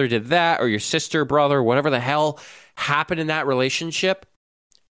your mother did that or your sister, brother, whatever the hell happened in that relationship,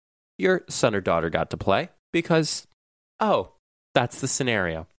 your son or daughter got to play because, oh, that's the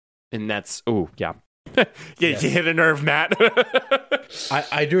scenario. And that's, yeah. Yes. You hit a nerve, Matt.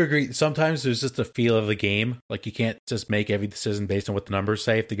 I do agree. Sometimes there's just a feel of the game. Like, you can't just make every decision based on what the numbers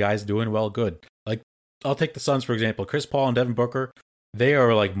say. If the guy's doing well, good. Like, I'll take the Suns, for example. Chris Paul and Devin Booker, they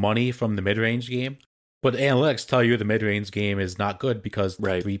are like money from the mid-range game. But analytics tell you the mid-range game is not good because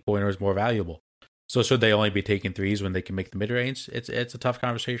the three-pointer is more valuable. So should they only be taking threes when they can make the mid-range? It's a tough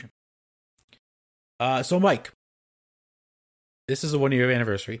conversation. So, Mike, this is the 1 year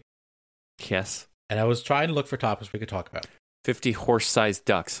anniversary. Yes. And I was trying to look for topics we could talk about. 50 horse-sized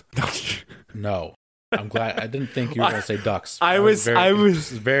ducks. No. I'm glad. I didn't think you were going to say ducks. I was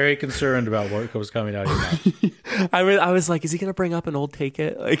very concerned about what was coming out of your mouth. I was like, is he going to bring up an old take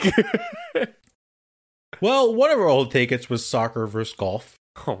it? Like, well, one of our old take it's was soccer versus golf.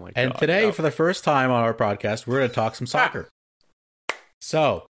 Oh my god! And today, for the first time on our podcast, we're going to talk some soccer.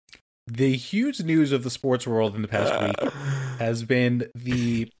 So, the huge news of the sports world in the past week has been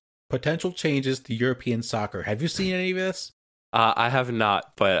the potential changes to European soccer. Have you seen any of this? I have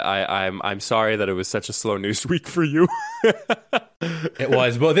not, but I'm sorry that it was such a slow news week for you. It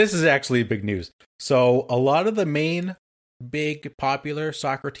was, but this is actually big news. So, a lot of the main big popular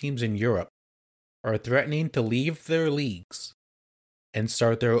soccer teams in Europe are threatening to leave their leagues and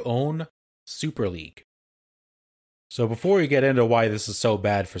start their own Super League. So before we get into why this is so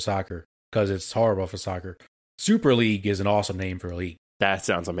bad for soccer, because it's horrible for soccer, Super League is an awesome name for a league. That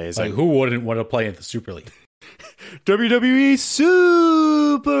sounds amazing. Like, who wouldn't want to play in the Super League? WWE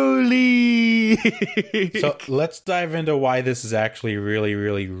Super League! So let's dive into why this is actually really,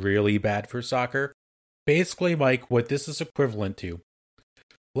 really, really bad for soccer. Basically, Mike, what this is equivalent to,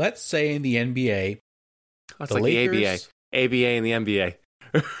 let's say in the NBA, that's like Lakers, the ABA and the NBA.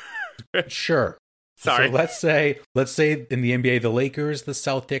 Sure. Sorry. So let's say in the NBA, the Lakers, the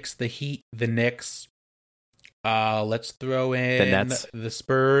Celtics, the Heat, the Knicks. Let's throw in the Nets, the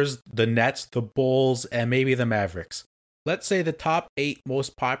Spurs, the Nets, the Bulls, and maybe the Mavericks. Let's say the top 8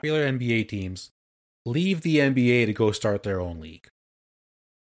 most popular NBA teams leave the NBA to go start their own league.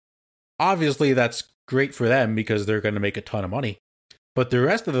 Obviously, that's great for them because they're going to make a ton of money. But the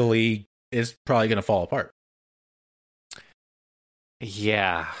rest of the league is probably going to fall apart.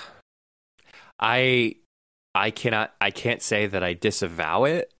 Yeah. I can't say that I disavow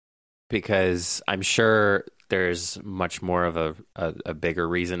it because I'm sure there's much more of a bigger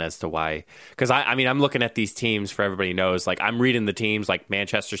reason as to why. Because I'm looking at these teams, for everybody knows, like I'm reading the teams like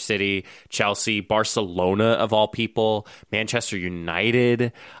Manchester City, Chelsea, Barcelona of all people, Manchester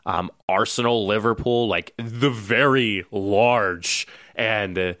United, Arsenal, Liverpool, like the very large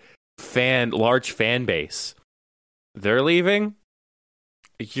and large fan base. They're leaving.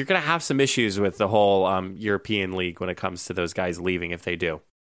 You're going to have some issues with the whole European League when it comes to those guys leaving if they do.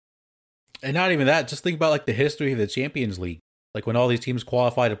 And not even that, just think about like the history of the Champions League. Like when all these teams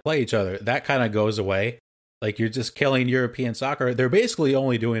qualify to play each other, that kind of goes away. Like you're just killing European soccer. They're basically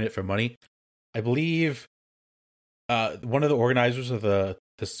only doing it for money. I believe one of the organizers of the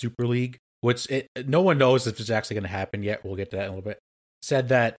Super League, which no one knows if it's actually going to happen yet. We'll get to that in a little bit. Said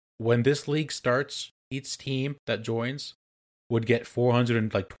that when this league starts, each team that joins would get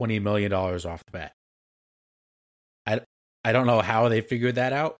 $420 million off the bat. I don't know how they figured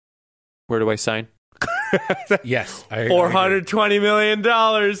that out. Where do I sign? Yes. $420 million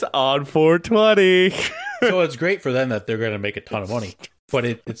on 420. So it's great for them that they're going to make a ton of money, but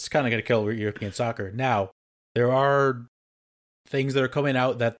it's kind of going to kill European soccer. Now, there are things that are coming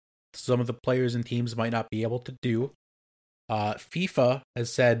out that some of the players and teams might not be able to do. FIFA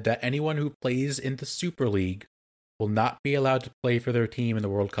has said that anyone who plays in the Super League will not be allowed to play for their team in the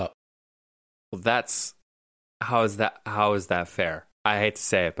World Cup. Well, how is that fair? I hate to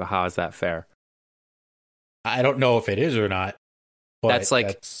say it, but how is that fair? I don't know if it is or not. But that's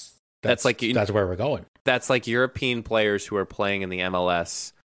where we're going. That's like European players who are playing in the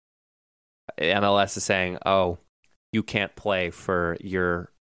MLS. MLS is saying, "Oh, you can't play for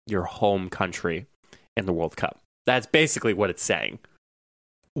your home country in the World Cup." That's basically what it's saying.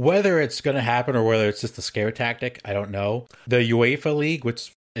 Whether it's going to happen or whether it's just a scare tactic, I don't know. The UEFA League,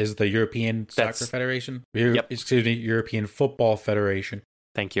 which is the European Soccer Federation, European Football Federation.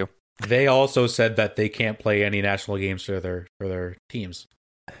 Thank you. They also said that they can't play any national games for their teams.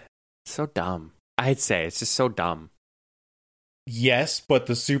 So dumb. I'd say it's just so dumb. Yes, but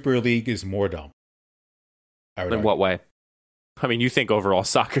the Super League is more dumb. In what way? I mean, you think overall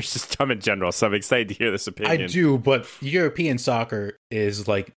soccer is just dumb in general, so I'm excited to hear this opinion. I do, but European soccer is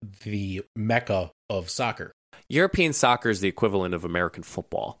like the mecca of soccer. European soccer is the equivalent of American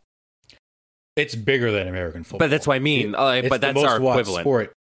football. It's bigger than American football. But that's what I mean. But that's our equivalent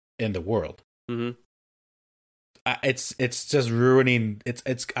sport in the world. Mm-hmm. It's just ruining.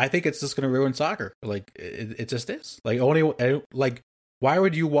 It's. I think it's just going to ruin soccer. Like it just is. Like why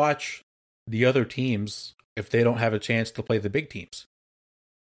would you watch the other teams if they don't have a chance to play the big teams?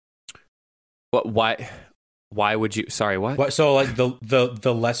 But why? Why would you? Sorry, what? So like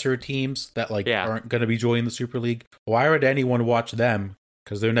the lesser teams that aren't going to be joining the Super League. Why would anyone watch them?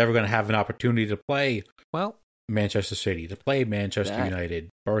 Because they're never going to have an opportunity to play. Well, Manchester City, to play Manchester United,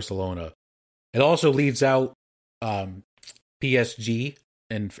 Barcelona. It also leaves out PSG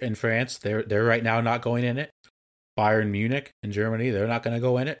in France. They're right now not going in it. Bayern Munich in Germany, they're not going to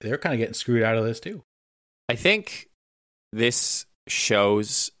go in it. They're kind of getting screwed out of this too. I think this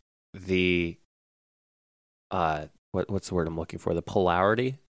shows the what's the word I'm looking for? The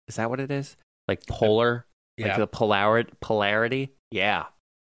polarity? Is that what it is? Like polar? Yeah. Like the polarity? Yeah.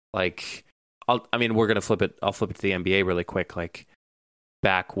 Like we're gonna flip it. I'll flip it to the NBA really quick. Like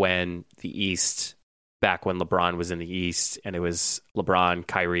back when LeBron was in the East, and it was LeBron,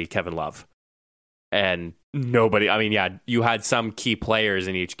 Kyrie, Kevin Love, and nobody. I mean, yeah, you had some key players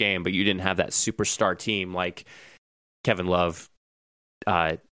in each game, but you didn't have that superstar team like Kevin Love,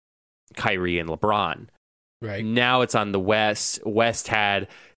 Kyrie, and LeBron. Right now, it's on the West. West had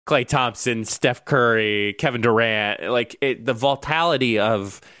Klay Thompson, Steph Curry, Kevin Durant. Like the volatility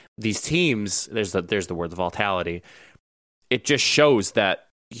of these teams. There's the word, the volatility. It just shows that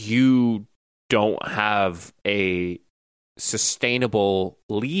you don't have a sustainable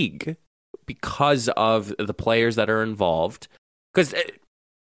league because of the players that are involved. Because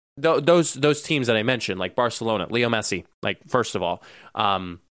those teams that I mentioned, like Barcelona, Leo Messi, like first of all,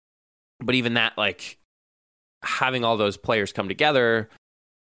 but even that, like having all those players come together,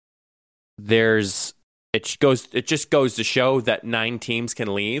 it just goes to show that 9 teams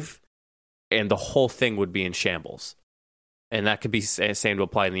can leave, and the whole thing would be in shambles. And that could be same to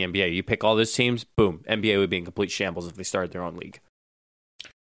apply in the NBA. You pick all those teams, boom, NBA would be in complete shambles if they started their own league.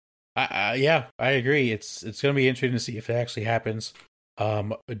 Yeah, I agree. It's going to be interesting to see if it actually happens.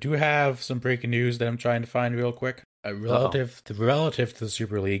 I do have some breaking news that I'm trying to find real quick relative to the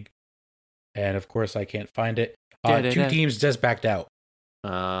Super League, and of course I can't find it. 2 teams just backed out.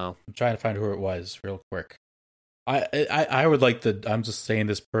 I'm trying to find who it was real quick. I would like to. I'm just saying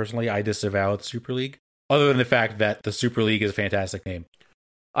this personally. I disavow the Super League, other than the fact that the Super League is a fantastic name.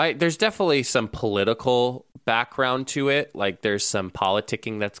 There's definitely some political background to it. Like there's some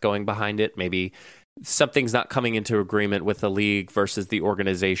politicking that's going behind it. Maybe something's not coming into agreement with the league versus the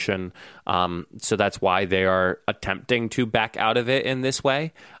organization. So that's why they are attempting to back out of it in this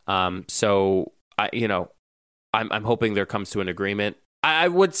way. So I'm hoping there comes to an agreement. I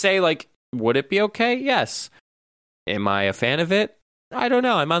would say, like, would it be okay? Yes. Am I a fan of it? I don't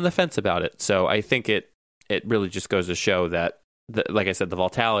know. I'm on the fence about it. So I think it really just goes to show that, like I said, the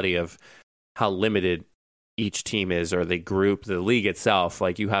volatility of how limited each team is, or the league itself.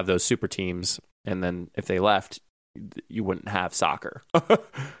 Like you have those super teams, and then if they left, you wouldn't have soccer.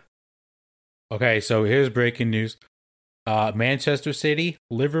 Okay, so here's breaking news. Manchester City,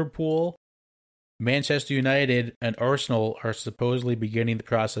 Liverpool, Manchester United, and Arsenal are supposedly beginning the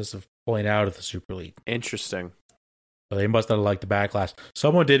process of pulling out of the Super League. Interesting. But they must not have liked the backlash.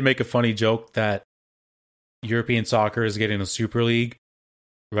 Someone did make a funny joke that European soccer is getting a Super League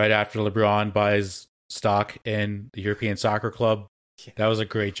right after LeBron buys stock in the European Soccer Club. That was a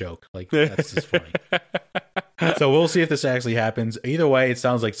great joke. Like, that's just funny. So we'll see if this actually happens. Either way, it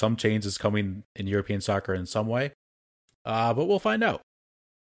sounds like some change is coming in European soccer in some way. But we'll find out.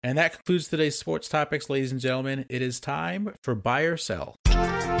 And that concludes today's sports topics, ladies and gentlemen. It is time for Buy or Sell.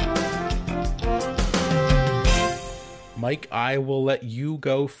 Mike, I will let you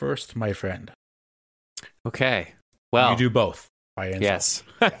go first, my friend. Okay. Well, you do both. Buy and yes.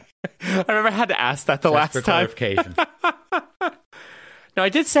 Sell. I remember I had to ask that the last for time. Clarification. No, I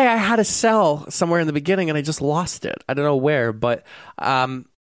did say I had to sell somewhere in the beginning, and I just lost it. I don't know where, but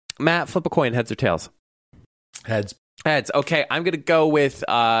Matt, flip a coin, heads or tails? Heads. Heads. Okay, I'm going to go with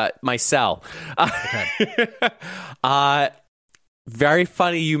my sell. Okay. Very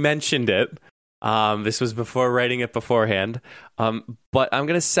funny you mentioned it. This was before writing it beforehand. But I'm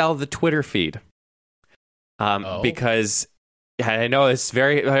going to sell the Twitter feed. Because I know it's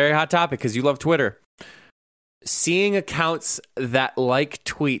very, very hot topic because you love Twitter. Seeing accounts that like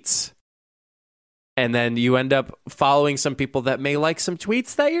tweets, and then you end up following some people that may like some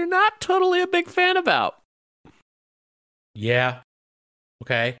tweets that you're not totally a big fan about. Yeah.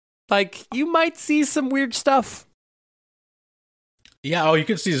 Okay. Like, you might see some weird stuff. Yeah, you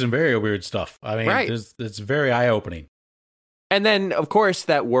can see some very weird stuff. I mean, right. It's very eye-opening. And then, of course,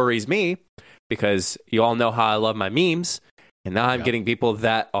 that worries me because you all know how I love my memes. And now I'm getting people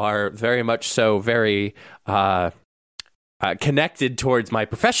that are very much so very connected towards my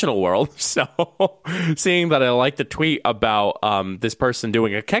professional world. So seeing that I like to tweet about this person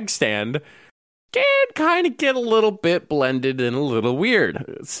doing a keg stand can kind of get a little bit blended and a little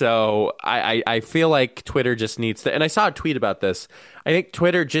weird. So I feel like Twitter just needs to, and I saw a tweet about this. I think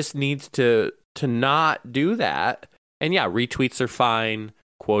Twitter just needs to not do that. And yeah, retweets are fine,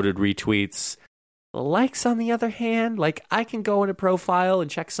 quoted retweets. Likes, on the other hand, like I can go in a profile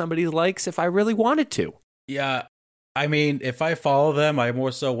and check somebody's likes if I really wanted to. Yeah. I mean, if I follow them, I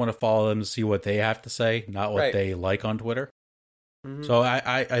more so want to follow them to see what they have to say, not what they like on Twitter. Mm-hmm. So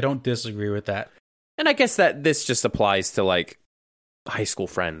I don't disagree with that. And I guess that this just applies to like high school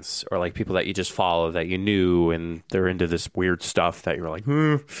friends or like people that you just follow that you knew and they're into this weird stuff that you're like,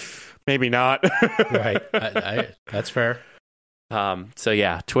 maybe not. Right. That's fair. So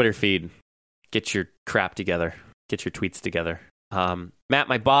yeah, Twitter feed. Get your crap together. Get your tweets together. Matt,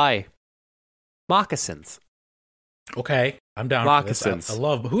 my buy. Moccasins. Okay. I'm down moccasins. For this. I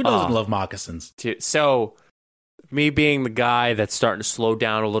love, who doesn't love moccasins? So, me being the guy that's starting to slow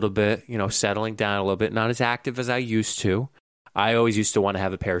down a little bit, settling down a little bit, not as active as I used to. I always used to want to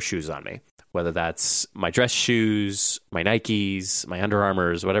have a pair of shoes on me, whether that's my dress shoes, my Nikes, my Under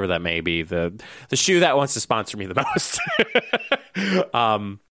Armours, whatever that may be. The shoe that wants to sponsor me the most.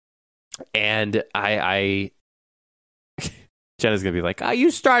 And I Jenna's gonna be like, "Oh, you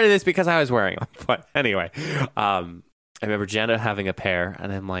started this because I was wearing them." But anyway, I remember Jenna having a pair,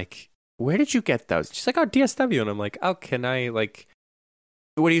 and I'm like, "Where did you get those?" She's like, "Oh, DSW," and I'm like, "Oh, can I like?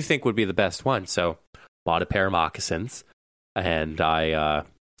 What do you think would be the best one?" So, bought a pair of moccasins, and I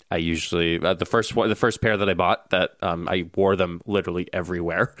usually the first pair that I bought that I wore them literally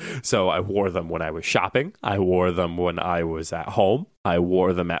everywhere. So I wore them when I was shopping. I wore them when I was at home. I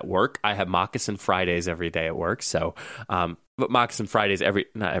wore them at work. I have moccasin Fridays every day at work. So, but moccasin Fridays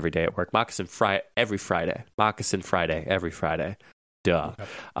not every day at work. Moccasin every Friday. Moccasin Friday every Friday. Duh.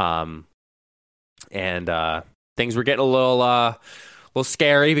 Okay. And things were getting a little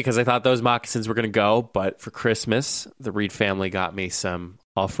scary because I thought those moccasins were going to go. But for Christmas, the Reed family got me some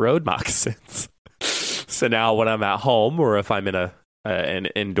off-road moccasins. So now when I'm at home or if I'm in an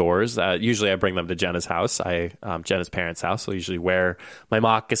indoors, usually I bring them to Jenna's house. Jenna's parents' house. So I usually wear my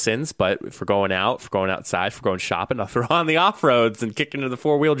moccasins, but if we're going out, if we're going outside, if we're going shopping, I'll throw on the off-roads and kick into the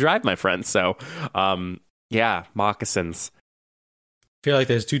four-wheel drive, my friends. So, yeah, moccasins. I feel like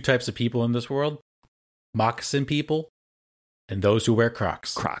there's two types of people in this world. Moccasin people and those who wear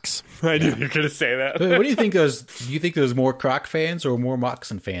Crocs. Crocs. I knew you were going to say that. What do you think? Do you think there's more Croc fans or more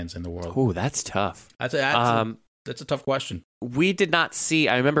moccasin fans in the world? Ooh, that's tough. That's a tough question. We did not see.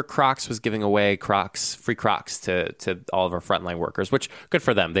 I remember Crocs was giving away free Crocs to all of our frontline workers, which good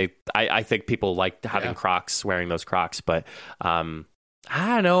for them. I think people like having Crocs, wearing those Crocs, but I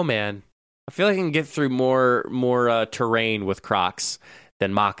don't know, man. I feel like I can get through more terrain with Crocs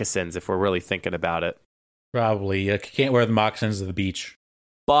than moccasins if we're really thinking about it. Probably. You can't wear the moccasins to the beach.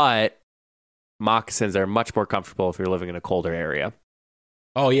 But moccasins are much more comfortable if you're living in a colder area.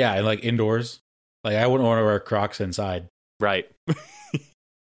 Oh, yeah. And like indoors. Like I wouldn't want to wear Crocs inside. Right.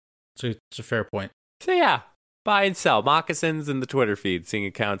 So it's a fair point. So yeah, buy and sell. Moccasins in the Twitter feed, seeing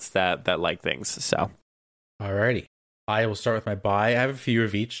accounts that like things. So. Alrighty. I will start with my buy. I have a few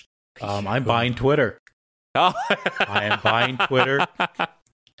of each. I'm buying Twitter. Oh. I am buying Twitter.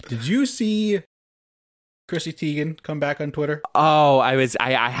 Did you see Chrissy Teigen come back on Twitter? Oh, I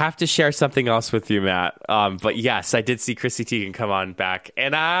have to share something else with you, Matt. But yes, I did see Chrissy Teigen come on back,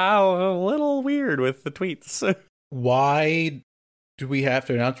 and a little weird with the tweets. Why do we have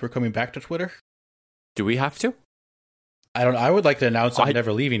to announce we're coming back to Twitter? Do we have to? I don't know. I would like to announce I'm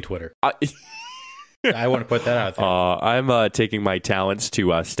never leaving Twitter. I want to put that out there. I'm taking my talents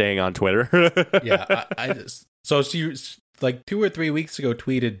to staying on Twitter. Yeah. So she, like 2 or 3 weeks ago,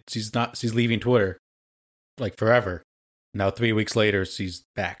 tweeted she's leaving Twitter. Like forever. Now 3 weeks later, she's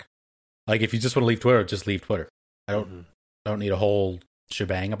back. Like if you just want to leave Twitter, just leave Twitter. I don't need a whole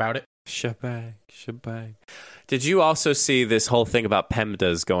shebang about it. Shebang. Did you also see this whole thing about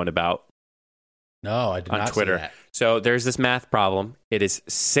PEMDAS going about? No, I did not on Twitter. See that. So there's this math problem. It is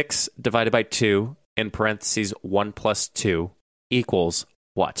 6 divided by 2 in parentheses 1 plus 2 equals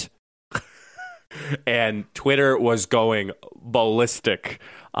what? And Twitter was going ballistic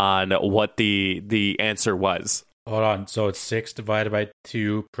on what the answer was. Hold on. So it's 6 divided by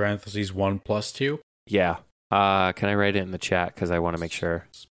 2 parentheses 1 plus 2? Yeah. Can I write it in the chat? Because I want to make sure.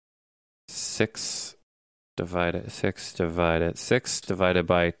 6 divided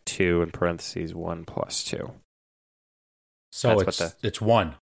by 2 in parentheses 1 plus 2. So it's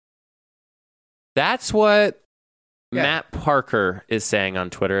 1. That's what Yeah. Matt Parker is saying on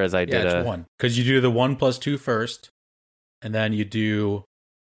Twitter, as I did it's 1. Because you do the 1 plus 2 first, and then you do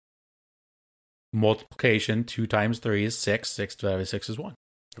multiplication. 2 times 3 is 6. 6 divided by 6 is 1.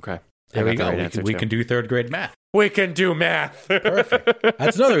 Okay. There we go. We can do third grade math. We can do math. Perfect.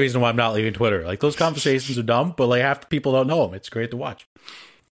 That's another reason why I'm not leaving Twitter. Like, those conversations are dumb, but like half the people don't know them. It's great to watch.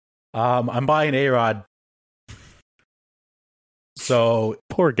 I'm buying A-Rod. So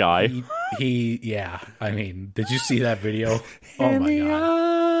poor guy. Yeah. I mean, did you see that video? Oh my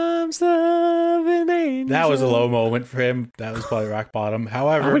god. Arms of an angel. That was a low moment for him. That was probably rock bottom.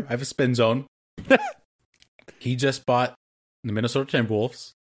 However, I have a spin zone. He just bought the Minnesota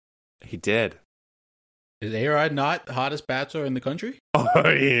Timberwolves. He did. Is A-Rod not the hottest bachelor in the country?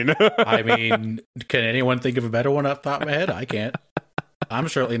 I mean, can anyone think of a better one off the top of my head? I can't. I'm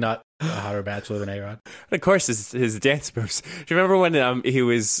certainly not a hotter bachelor than A-Rod. Of course, his dance moves. Do you remember when he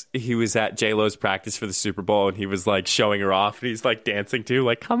was at J-Lo's practice for the Super Bowl and he was like showing her off and he's like dancing too?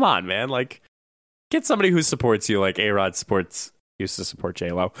 Like, come on, man! Like, get somebody who supports you. Like A-Rod used to support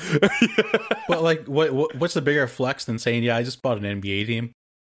J-Lo. But like, what's the bigger flex than saying, "Yeah, I just bought an NBA team"?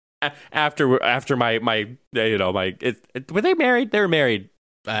 After my were they married? They were married.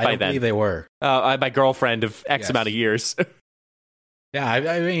 I don't believe they were. My girlfriend of X amount of years. Yeah,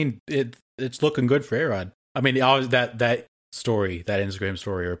 I mean, it's looking good for A-Rod. I mean, that story, that Instagram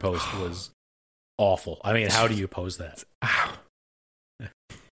story or post was awful. I mean, how do you post that?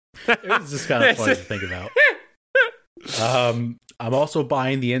 It was just kind of funny to think about. I'm also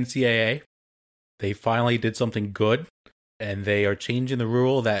buying the NCAA. They finally did something good, and they are changing the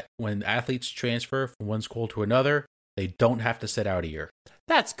rule that when athletes transfer from one school to another, they don't have to sit out a year.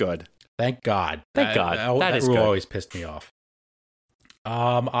 That's good. Thank God. Thank God. That rule always pissed me off.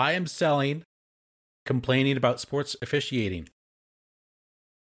 I am complaining about sports officiating.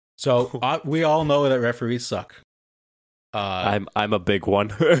 So we all know that referees suck. I'm a big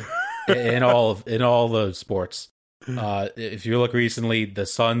one. in all the sports. If you look recently, the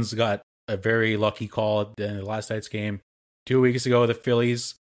Suns got a very lucky call in the last night's game. 2 weeks ago, the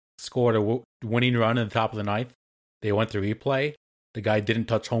Phillies scored a winning run in the top of the ninth. They went to replay. The guy didn't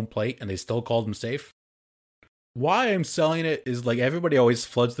touch home plate, and they still called him safe. Why I'm selling it is like everybody always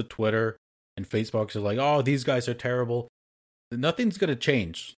floods the Twitter and Facebooks are like, oh, these guys are terrible. Nothing's going to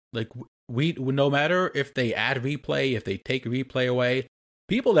change. Like we no matter if they add replay, if they take replay away,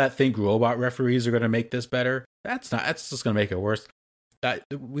 people that think robot referees are going to make this better, that's just going to make it worse.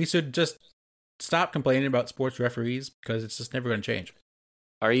 We should just stop complaining about sports referees because it's just never going to change.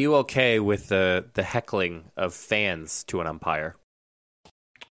 Are you okay with the heckling of fans to an umpire?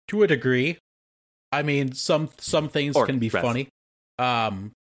 To a degree. I mean, some things can be funny.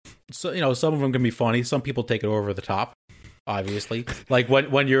 So some of them can be funny. Some people take it over the top, obviously. Like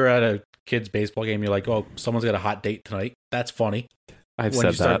when you're at a kid's baseball game, you're like, "Oh, someone's got a hot date tonight." That's funny. When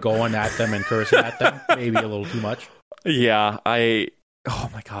you start going at them and cursing at them, maybe a little too much. Yeah, oh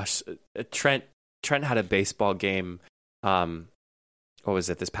my gosh, Trent had a baseball game. What was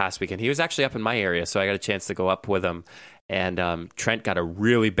it this past weekend? He was actually up in my area, so I got a chance to go up with him. And Trent got a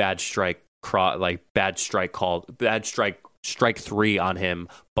really bad strike strike 3 on him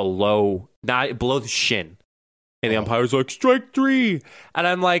below the shin. And the umpire's like, strike 3. And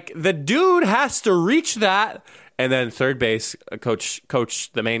I'm like, the dude has to reach that. And then third base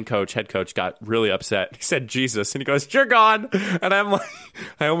coach, the main coach, head coach, got really upset. He said, Jesus. And he goes, you're gone. And I'm like,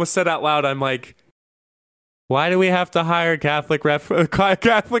 I almost said out loud, I'm like, why do we have to hire Catholic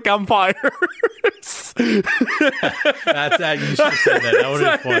umpires? That's that. You should have said that. That would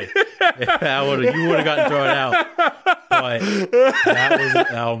have been funny. You would have gotten thrown out. But that was,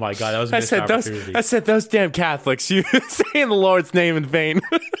 oh my God, that was a missed opportunity. I said, those damn Catholics, you saying the Lord's name in vain.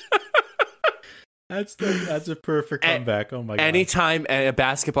 That's a perfect comeback. Oh my God. Anytime at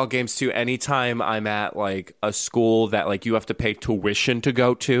basketball games too, anytime I'm at like a school that like you have to pay tuition to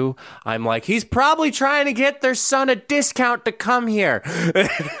go to, I'm like, he's probably trying to get their son a discount to come here.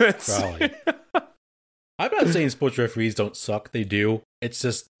 Probably. I'm not saying sports referees don't suck. They do. It's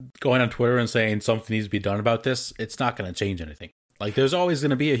just going on Twitter and saying something needs to be done about this. It's not going to change anything. Like there's always going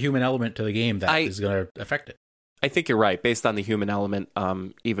to be a human element to the game that is going to affect it. I think you're right. Based on the human element,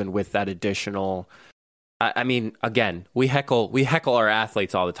 even with that additional, I mean, again, we heckle our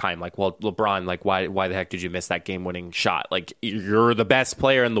athletes all the time. Like, well, LeBron, like, why the heck did you miss that game-winning shot? Like, you're the best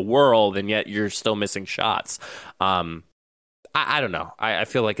player in the world, and yet you're still missing shots. I don't know. I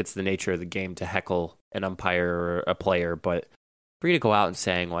feel like it's the nature of the game to heckle an umpire or a player, but for you to go out and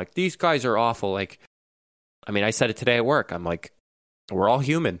saying like these guys are awful, like, I mean, I said it today at work. I'm like, we're all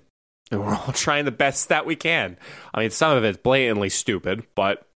human. And we're all trying the best that we can. I mean, some of it's blatantly stupid,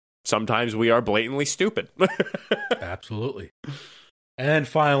 but sometimes we are blatantly stupid. Absolutely. And then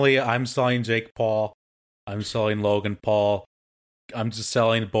finally, I'm selling Jake Paul. I'm selling Logan Paul. I'm just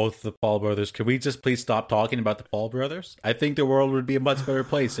selling both the Paul brothers. Can we just please stop talking about the Paul brothers? I think the world would be a much better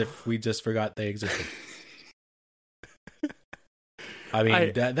place if we just forgot they existed. I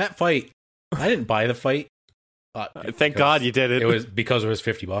mean, that fight, I didn't buy the fight. Thank God you did it. It was because it was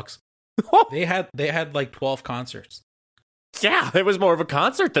 $50. They had like 12 concerts. Yeah, it was more of a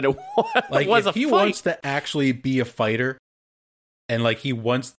concert than it was. Like, was if he wants to actually be a fighter, and like he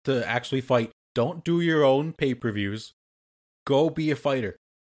wants to actually fight, don't do your own pay-per-views. Go be a fighter.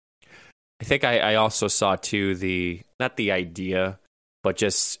 I think I also saw too not the idea, but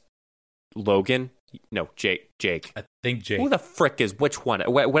just Logan. No, Jake. I think Jake. Who the frick is which one?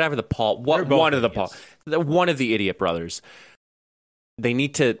 Whatever the Paul. One of the Paul. One of the idiot brothers. They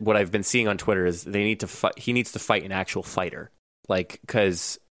need to. What I've been seeing on Twitter is they need to fight. He needs to fight an actual fighter, like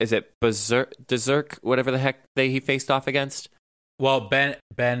because is it Berserk? Whatever the heck he faced off against. Well, Ben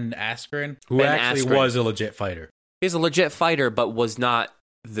Askren, who actually was a legit fighter. He's a legit fighter, but was not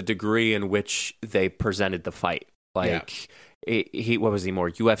the degree in which they presented the fight. Like he what was he more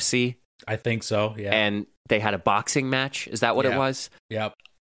UFC? I think so. Yeah, and they had a boxing match. Is that what it was? Yep.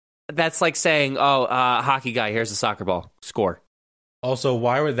 That's like saying, hockey guy, here's a soccer ball, score. Also,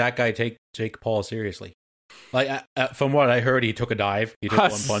 why would that guy take Jake Paul seriously? Like, from what I heard, he took a dive. He took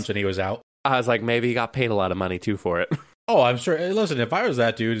one punch and he was out. I was like, maybe he got paid a lot of money, too, for it. Oh, I'm sure. Listen, if I was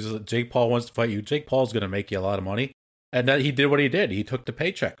that dude, Jake Paul wants to fight you. Jake Paul's going to make you a lot of money. And that he did what he did. He took the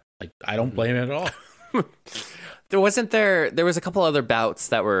paycheck. Like, I don't blame him at all. There was a couple other bouts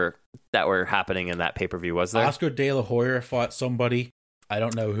that were happening in that pay-per-view, was there? Oscar De La Hoya fought somebody. I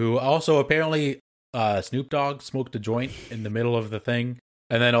don't know who. Also, apparently, Snoop Dogg smoked a joint in the middle of the thing.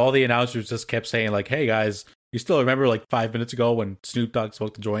 And then all the announcers just kept saying, like, hey, guys, you still remember, like, 5 minutes ago when Snoop Dogg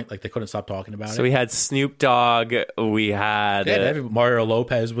smoked a joint? Like, they couldn't stop talking about it. So we had Snoop Dogg. We had... Mario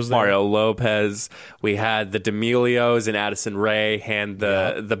Lopez was there. Mario Lopez. We had the D'Amelios and Addison Rae hand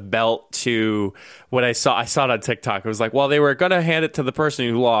the belt to... What I saw it on TikTok. It was like, well, they were going to hand it to the person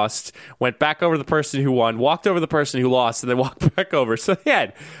who lost, went back over to the person who won, walked over to the person who lost, and then walked back over. So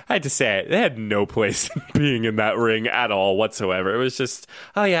I had to say it, they had no place being in that ring at all whatsoever. It was just,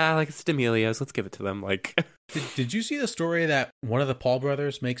 oh yeah, like it's D'Amelios, let's give it to them. Like, did you see the story that one of the Paul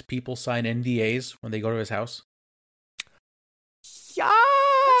brothers makes people sign NDAs when they go to his house? Yeah,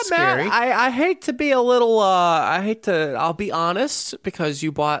 scary. man. I hate to be a little. I'll be honest because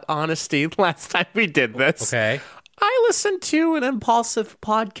you bought honesty last time we did this. Okay. I listened to an Impulsive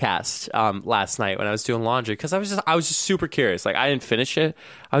podcast last night when I was doing laundry because I was just super curious. Like I didn't finish it.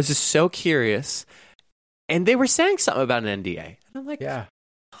 I was just so curious, and they were saying something about an NDA, and I'm like, yeah,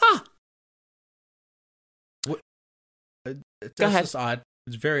 huh. Go ahead. Just odd.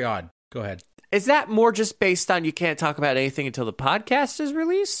 It's very odd. Go ahead. Is that more just based on you can't talk about anything until the podcast is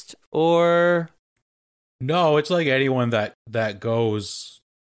released, or? No, it's like anyone that goes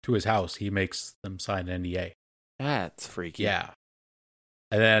to his house, he makes them sign an NDA. That's freaky. Yeah.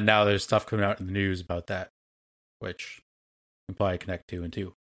 And then now there's stuff coming out in the news about that, which you can probably connect to and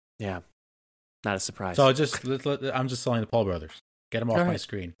two. Yeah. Not a surprise. So I'm just selling the Paul brothers. Get them off my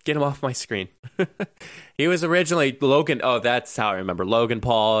screen. Get him off my screen. He was originally Logan. Oh, that's how I remember. Logan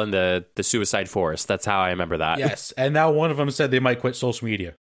Paul and the Suicide Forest. That's how I remember that. Yes. And now one of them said they might quit social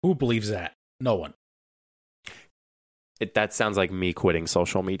media. Who believes that? No one. That sounds like me quitting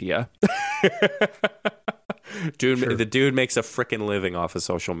social media. Dude, True. The dude makes a freaking living off of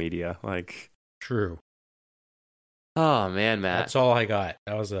social media. Like, true. Oh man, Matt. That's all I got.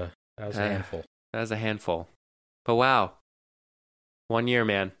 That was a handful. That was a handful. But wow. 1 year,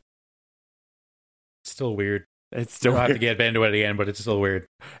 man. It's still weird. It's still weird. I have to get into it again, but it's still weird.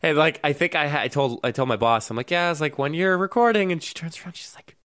 Hey, like I think I told my boss, I'm like, yeah, it's like 1 year recording, and she turns around, she's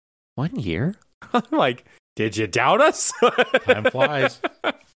like, 1 year? I'm like, did you doubt us? Time flies.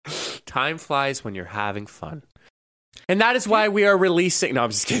 Time flies when you're having fun. And that is why we are releasing. No,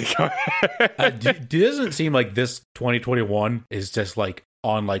 I'm just kidding. Doesn't seem like this 2021 is just like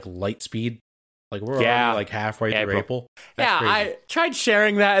on like light speed. Like we're already like halfway through April. That's crazy. I tried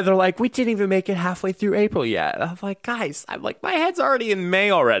sharing that, and they're like, "We didn't even make it halfway through April yet." And I'm like, "Guys, I'm like, my head's already in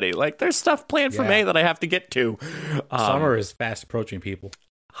May already. Like, there's stuff planned for May that I have to get to." Summer is fast approaching, people.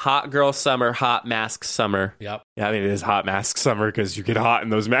 Hot girl summer, hot mask summer. Yep. Yeah, I mean it is hot mask summer because you get hot in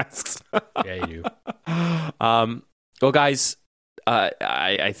those masks. Yeah, you do. Well, guys,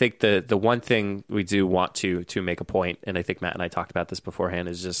 I think the one thing we do want to make a point, and I think Matt and I talked about this beforehand,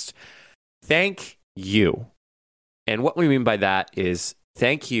 is just thank you. And what we mean by that is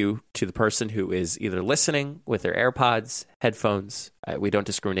thank you to the person who is either listening with their AirPods, headphones. We don't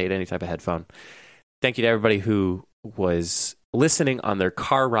discriminate any type of headphone. Thank you to everybody who was listening on their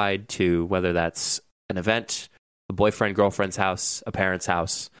car ride to, whether that's an event, a boyfriend, girlfriend's house, a parent's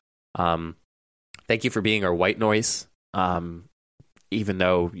house. Thank you for being our white noise. Even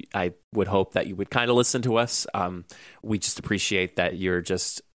though I would hope that you would kind of listen to us, we just appreciate that you're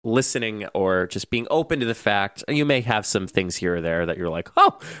just listening or just being open to the fact. And you may have some things here or there that you're like,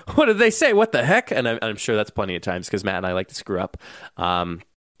 oh, what did they say? What the heck? And I'm sure that's plenty of times because Matt and I like to screw up.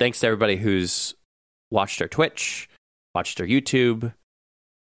 Thanks to everybody who's watched our Twitch, watched our YouTube.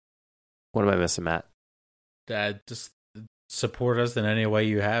 What am I missing, Matt? Just support us in any way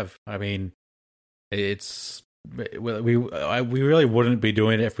you have. I mean, we really wouldn't be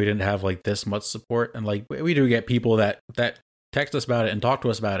doing it if we didn't have like this much support, and like we do get people that text us about it and talk to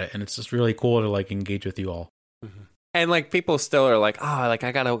us about it, and it's just really cool to like engage with you all. Mm-hmm. And like people still are like, oh, like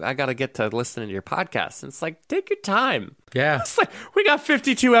I gotta get to listening to your podcast. And it's like, take your time. Yeah, it's like we got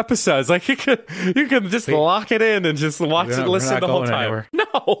 52 episodes. Like you can just lock it in and just watch it, listen the whole time. Anywhere.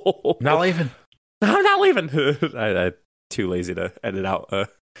 No, not leaving. No, I'm not leaving. I'm too lazy to edit out.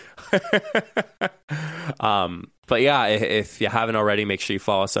 But yeah, if you haven't already, make sure you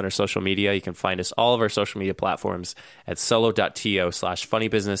follow us on our social media. You can find us all of our social media platforms at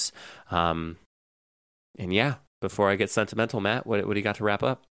solo.to/funnybusiness. And yeah, before I get sentimental, Matt, what do you got to wrap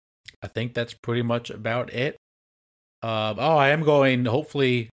up? I think that's pretty much about it. I am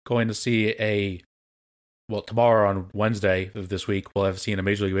hopefully going to see tomorrow on Wednesday of this week, we'll have seen a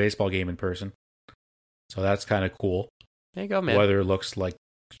Major League Baseball game in person. So that's kind of cool. There you go, man. Weather looks like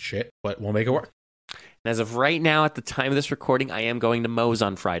shit, but we'll make it work. And as of right now, at the time of this recording, I am going to Moe's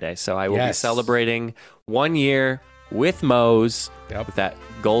on Friday. So I will be celebrating 1 year with Moe's with that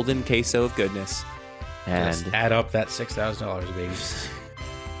golden queso of goodness. And just add up that $6,000,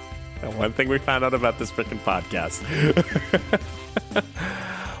 baby. One thing we found out about this freaking podcast.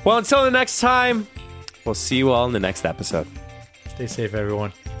 Well, until the next time, we'll see you all in the next episode. Stay safe,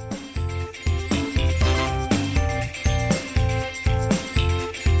 everyone.